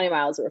first 20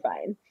 miles were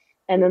fine.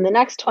 And then the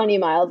next 20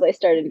 miles, I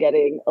started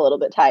getting a little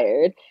bit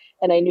tired.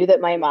 And I knew that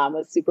my mom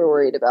was super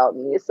worried about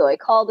me. So I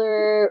called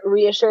her,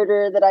 reassured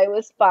her that I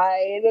was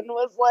fine, and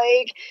was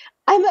like,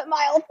 I'm at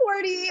mile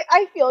 40.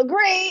 I feel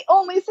great.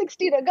 Only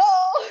 60 to go.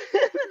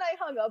 And then I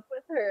hung up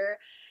with her.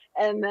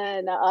 And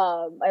then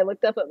I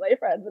looked up at my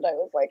friends and I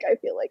was like, I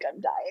feel like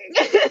I'm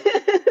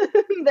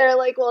dying. They're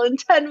like, well, in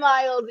 10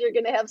 miles, you're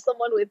going to have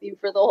someone with you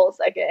for the whole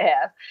second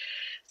half.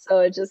 So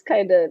it just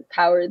kind of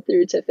powered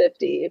through to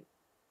 50.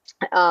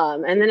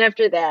 And then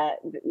after that,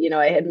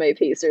 I had my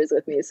pacers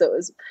with me. So it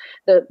was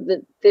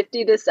the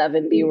 50 to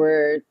 70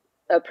 were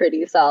a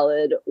pretty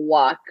solid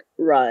walk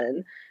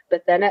run.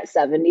 But then at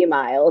 70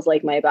 miles,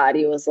 like my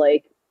body was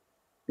like,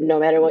 no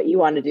matter what you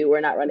want to do, we're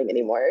not running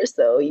anymore.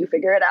 So you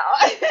figure it out.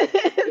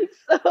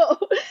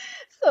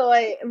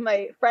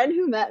 My friend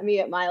who met me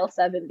at mile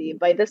 70,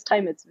 by this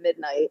time it's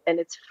midnight and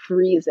it's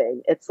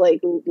freezing. It's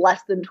like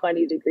less than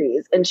 20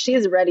 degrees and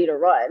she's ready to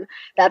run.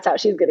 That's how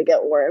she's going to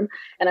get warm.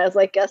 And I was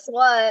like, guess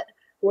what?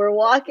 We're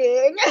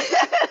walking.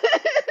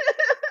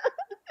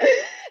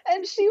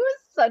 And she was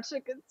such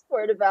a good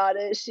sport about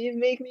it. She'd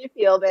make me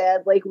feel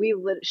bad. Like we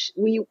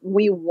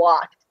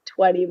walked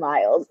 20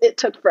 miles. It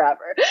took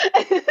forever.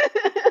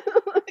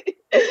 like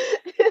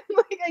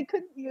I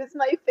couldn't use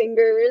my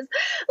fingers.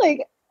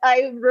 Like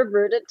I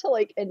reverted to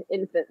like an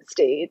infant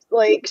state.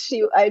 Like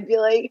I'd be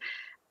like,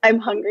 I'm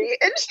hungry,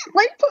 and she'd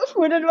like put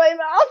food in my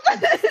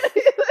mouth. Like,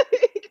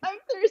 I'm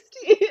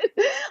thirsty.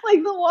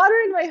 Like the water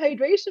in my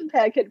hydration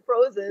pack had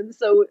frozen.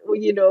 So,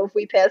 if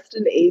we passed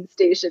an aid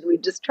station,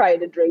 we'd just try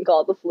to drink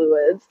all the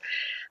fluids.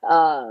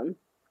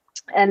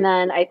 And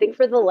then I think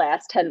for the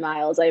last 10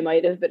 miles, I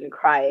might have been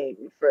crying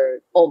for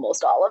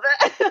almost all of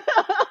it.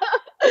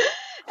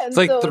 It's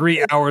like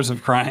 3 hours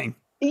of crying.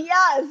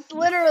 Yes,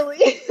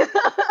 literally.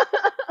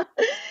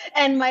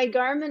 And my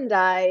Garmin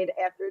died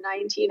after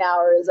 19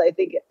 hours, I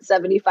think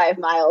 75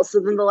 miles. So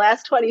then the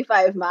last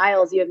 25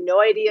 miles, you have no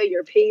idea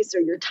your pace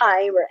or your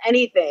time or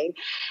anything.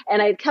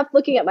 And I kept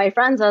looking at my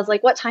friends. I was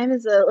like, what time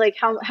is it? Like,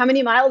 how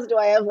many miles do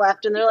I have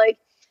left? And they're like,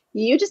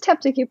 you just have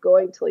to keep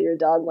going till you're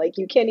done. Like,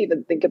 you can't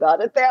even think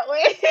about it that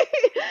way.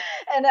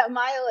 And at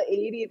mile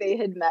 80, they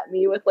had met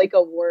me with like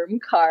a warm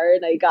car,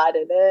 and I got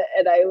in it,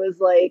 and I was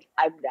like,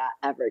 I'm not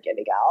ever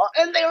getting out.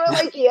 And they were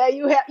like, yeah,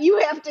 you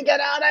have to get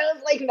out. I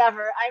was like,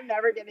 never, I'm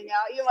never getting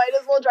out. You might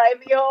as well drive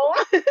me home.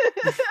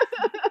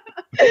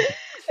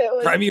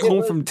 Drive me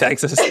home from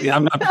Texas. Yeah,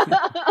 I'm not.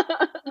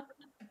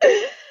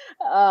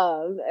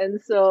 And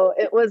so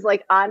it was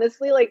like,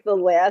 honestly, like the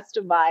last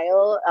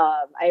mile,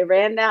 I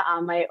ran that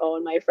on my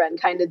own. My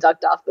friend kind of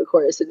ducked off the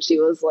course, and she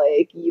was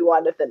like, you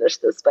want to finish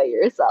this by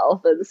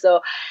yourself. And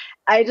so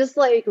I just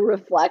like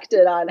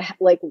reflected on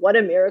like what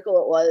a miracle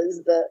it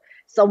was that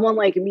someone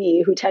like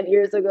me, who 10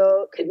 years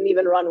ago couldn't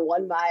even run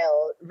 1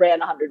 mile, ran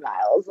 100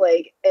 miles.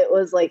 Like, it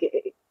was like,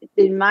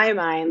 in my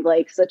mind,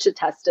 like such a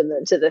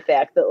testament to the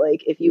fact that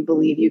like, if you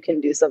believe you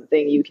can do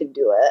something, you can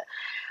do it.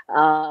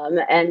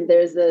 And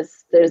there's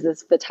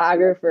this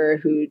photographer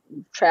who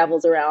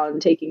travels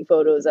around taking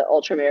photos at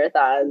ultra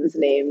marathons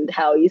named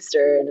Hal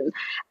Eastern. And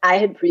I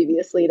had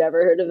previously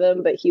never heard of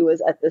him, but he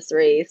was at this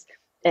race,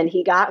 and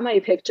he got my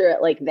picture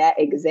at like that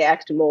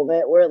exact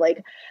moment where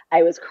like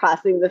I was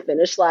crossing the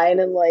finish line,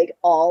 and like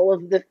all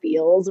of the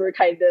fields were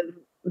kind of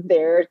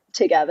there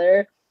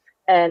together.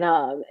 And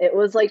it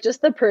was like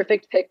just the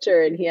perfect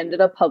picture. And he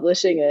ended up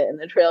publishing it in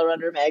the Trail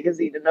Runner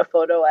magazine in a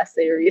photo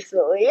essay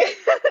recently.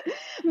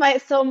 My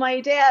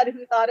dad,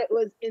 who thought it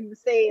was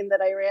insane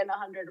that I ran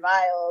 100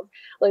 miles,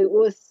 like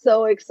was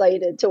so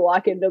excited to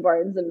walk into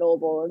Barnes and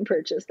Noble and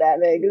purchase that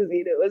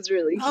magazine. It was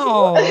really cute.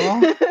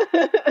 Oh,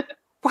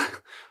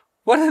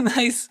 what a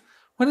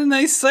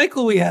nice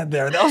cycle we had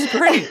there. That was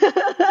great.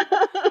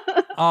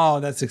 Oh,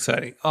 that's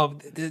exciting. Oh,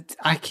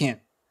 I can't.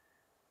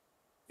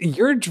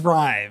 Your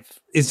drive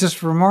is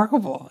just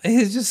remarkable. It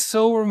is just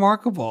so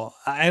remarkable.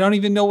 I don't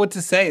even know what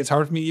to say. It's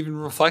hard for me to even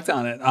reflect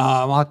on it.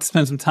 I'll have to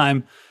spend some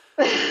time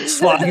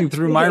slogging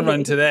through my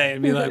run today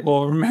and be like,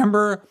 well,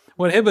 remember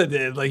what Hebah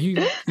did? Like,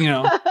 you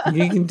know,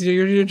 you can do,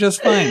 you're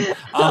just fine.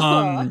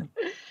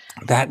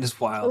 That is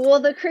wild. Well,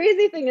 the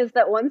crazy thing is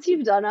that once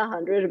you've done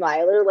 100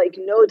 miler, like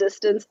no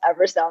distance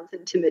ever sounds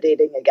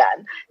intimidating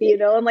again, you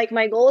know? And like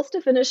my goal is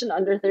to finish in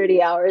under 30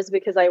 hours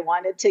because I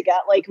wanted to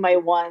get like my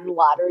one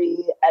lottery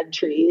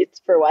entry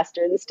for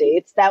Western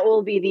States. That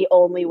will be the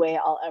only way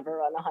I'll ever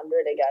run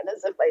 100 again,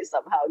 is if I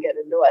somehow get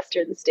into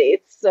Western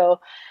States.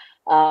 So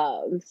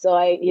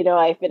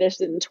I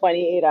finished in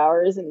 28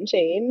 hours and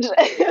change.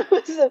 It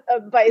was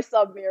by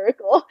some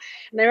miracle.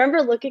 And I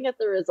remember looking at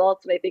the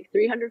results, and I think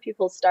 300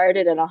 people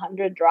started and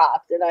 100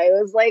 dropped. And I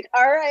was like,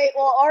 all right,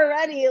 well,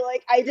 already,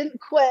 like, I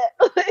didn't quit.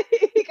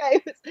 Like,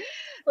 I was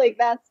like,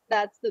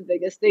 that's the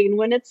biggest thing.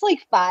 When it's like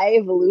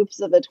 5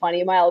 loops of a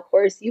 20-mile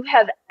course, you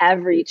have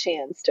every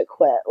chance to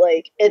quit.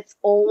 Like, it's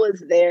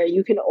always there.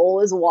 You can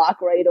always walk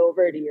right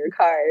over to your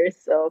car.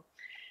 So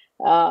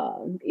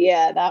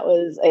yeah,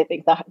 I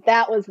think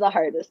that was the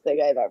hardest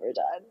thing I've ever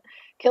done.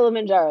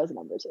 Kilimanjaro's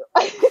number 2.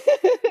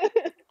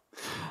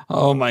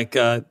 Oh my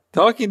God.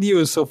 Talking to you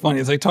is so funny.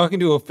 It's like talking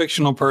to a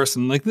fictional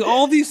person. Like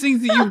all these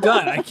things that you've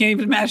done, I can't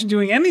even imagine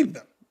doing any of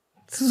them.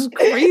 This is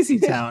crazy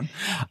town.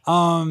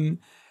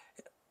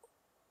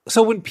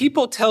 So when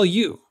people talk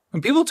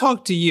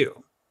to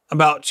you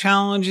about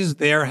challenges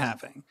they're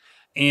having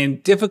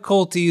and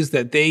difficulties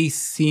that they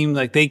seem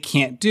like they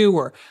can't do,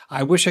 or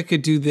I wish I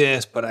could do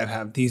this, but I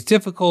have these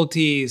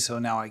difficulties, so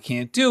now I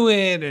can't do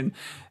it. And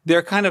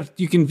they're kind of,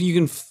 you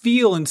can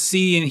feel and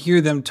see and hear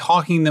them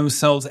talking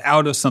themselves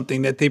out of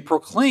something that they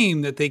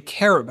proclaim that they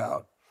care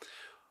about.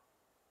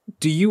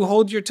 Do you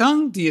hold your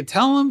tongue? Do you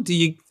tell them?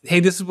 Hey,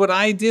 this is what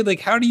I did? Like,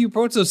 how do you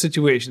approach those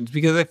situations?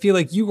 Because I feel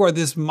like you are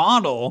this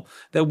model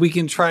that we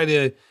can try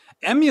to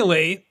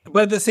emulate,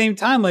 but at the same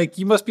time, like,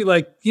 you must be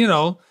like,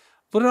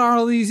 what are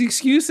all these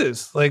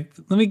excuses? Like,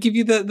 let me give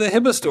you the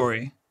Hebah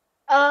story.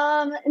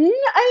 I mean,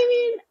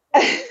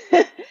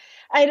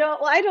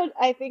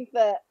 I think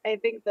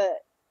that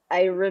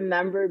I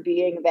remember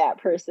being that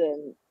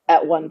person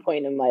at one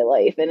point in my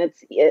life. And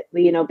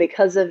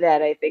because of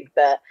that, I think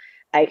that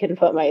I can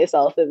put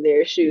myself in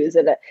their shoes.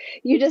 And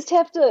you just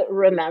have to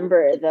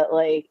remember that,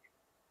 like,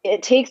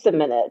 it takes a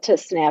minute to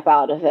snap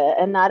out of it.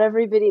 And not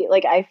everybody,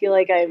 like, I feel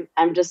like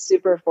I'm just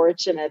super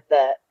fortunate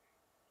that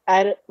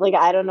I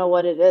don't know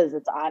what it is.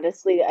 It's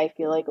honestly, I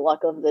feel like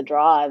luck of the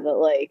draw that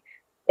like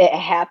it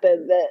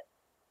happened that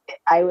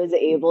I was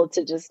able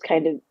to just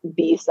kind of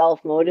be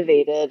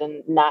self-motivated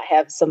and not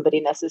have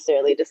somebody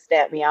necessarily to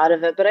snap me out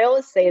of it. But I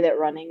always say that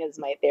running is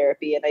my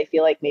therapy. And I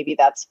feel like maybe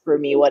that's for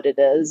me what it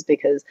is,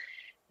 because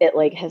it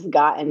like has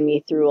gotten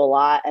me through a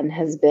lot and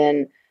has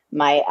been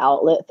my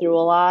outlet through a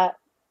lot.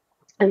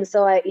 And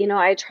so I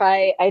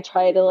try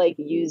to like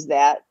use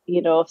that,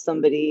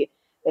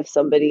 if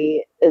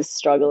somebody is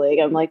struggling,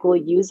 I'm like, well,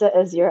 use it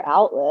as your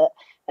outlet.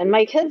 And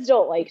my kids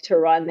don't like to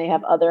run. They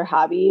have other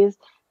hobbies.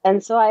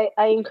 And so I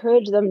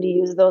encourage them to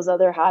use those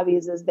other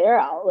hobbies as their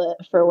outlet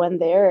for when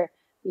they're,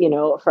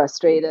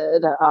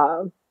 frustrated.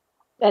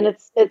 And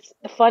it's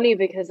funny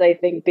because I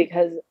think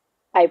because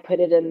I put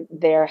it in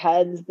their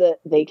heads that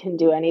they can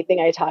do anything.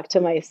 I talk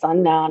to my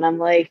son now and I'm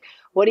like,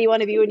 what do you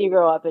want to be when you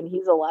grow up? And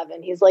he's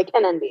 11. He's like,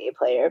 an NBA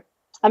player.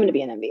 I'm going to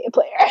be an NBA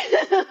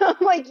player.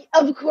 I'm like,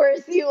 of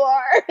course you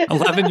are.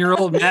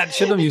 11-year-old Matt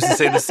Chittum used to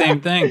say the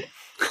same thing.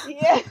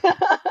 Yeah.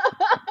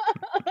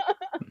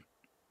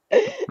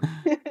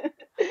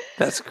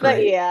 That's great.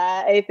 But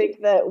yeah, I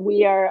think that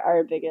we are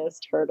our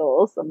biggest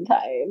hurdle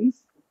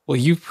sometimes. Well,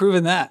 you've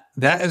proven that.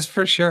 That is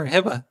for sure.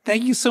 Hebah,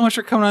 thank you so much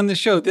for coming on the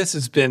show. This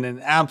has been an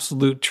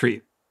absolute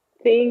treat.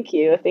 Thank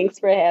you. Thanks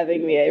for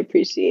having me. I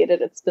appreciate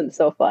it. It's been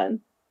so fun.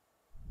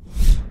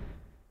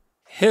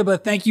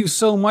 Hebah, thank you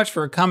so much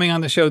for coming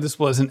on the show. This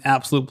was an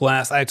absolute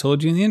blast. I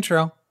told you in the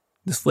intro,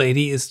 this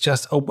lady is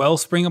just a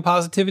wellspring of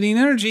positivity and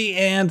energy,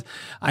 and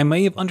I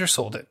may have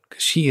undersold it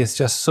because she is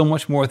just so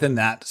much more than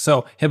that.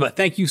 So, Hebah,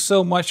 thank you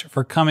so much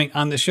for coming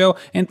on the show,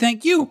 and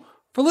thank you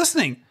for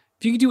listening.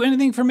 If you could do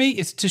anything for me,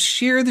 it's to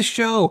share the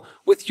show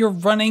with your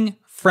running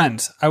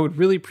friends. I would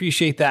really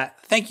appreciate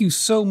that. Thank you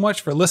so much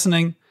for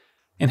listening,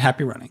 and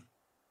happy running.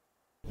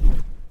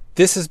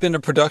 This has been a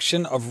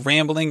production of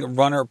Rambling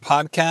Runner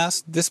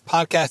Podcast. This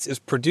podcast is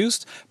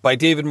produced by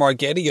David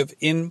Margetti of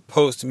In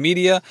Post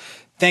Media.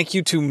 Thank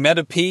you to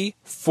Meta P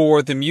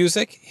for the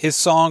music. His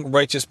song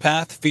Righteous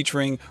Path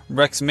featuring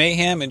Rex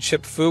Mayhem and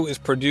Chip Fu is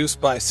produced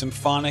by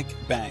Symphonic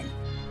Bang.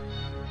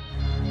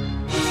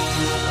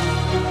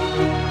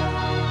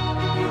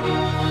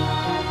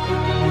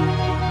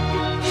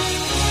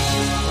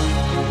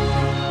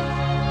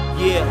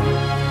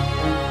 Yeah.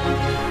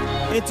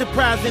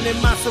 Enterprising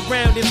in my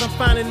surroundings, I'm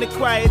finding the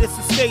quietest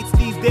estates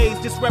these days.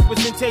 Just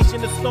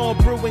representation of storm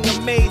brewing,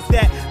 amazed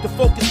that the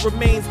focus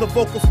remains the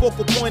focal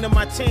point of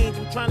my change.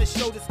 I'm trying to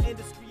show this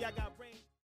industry I got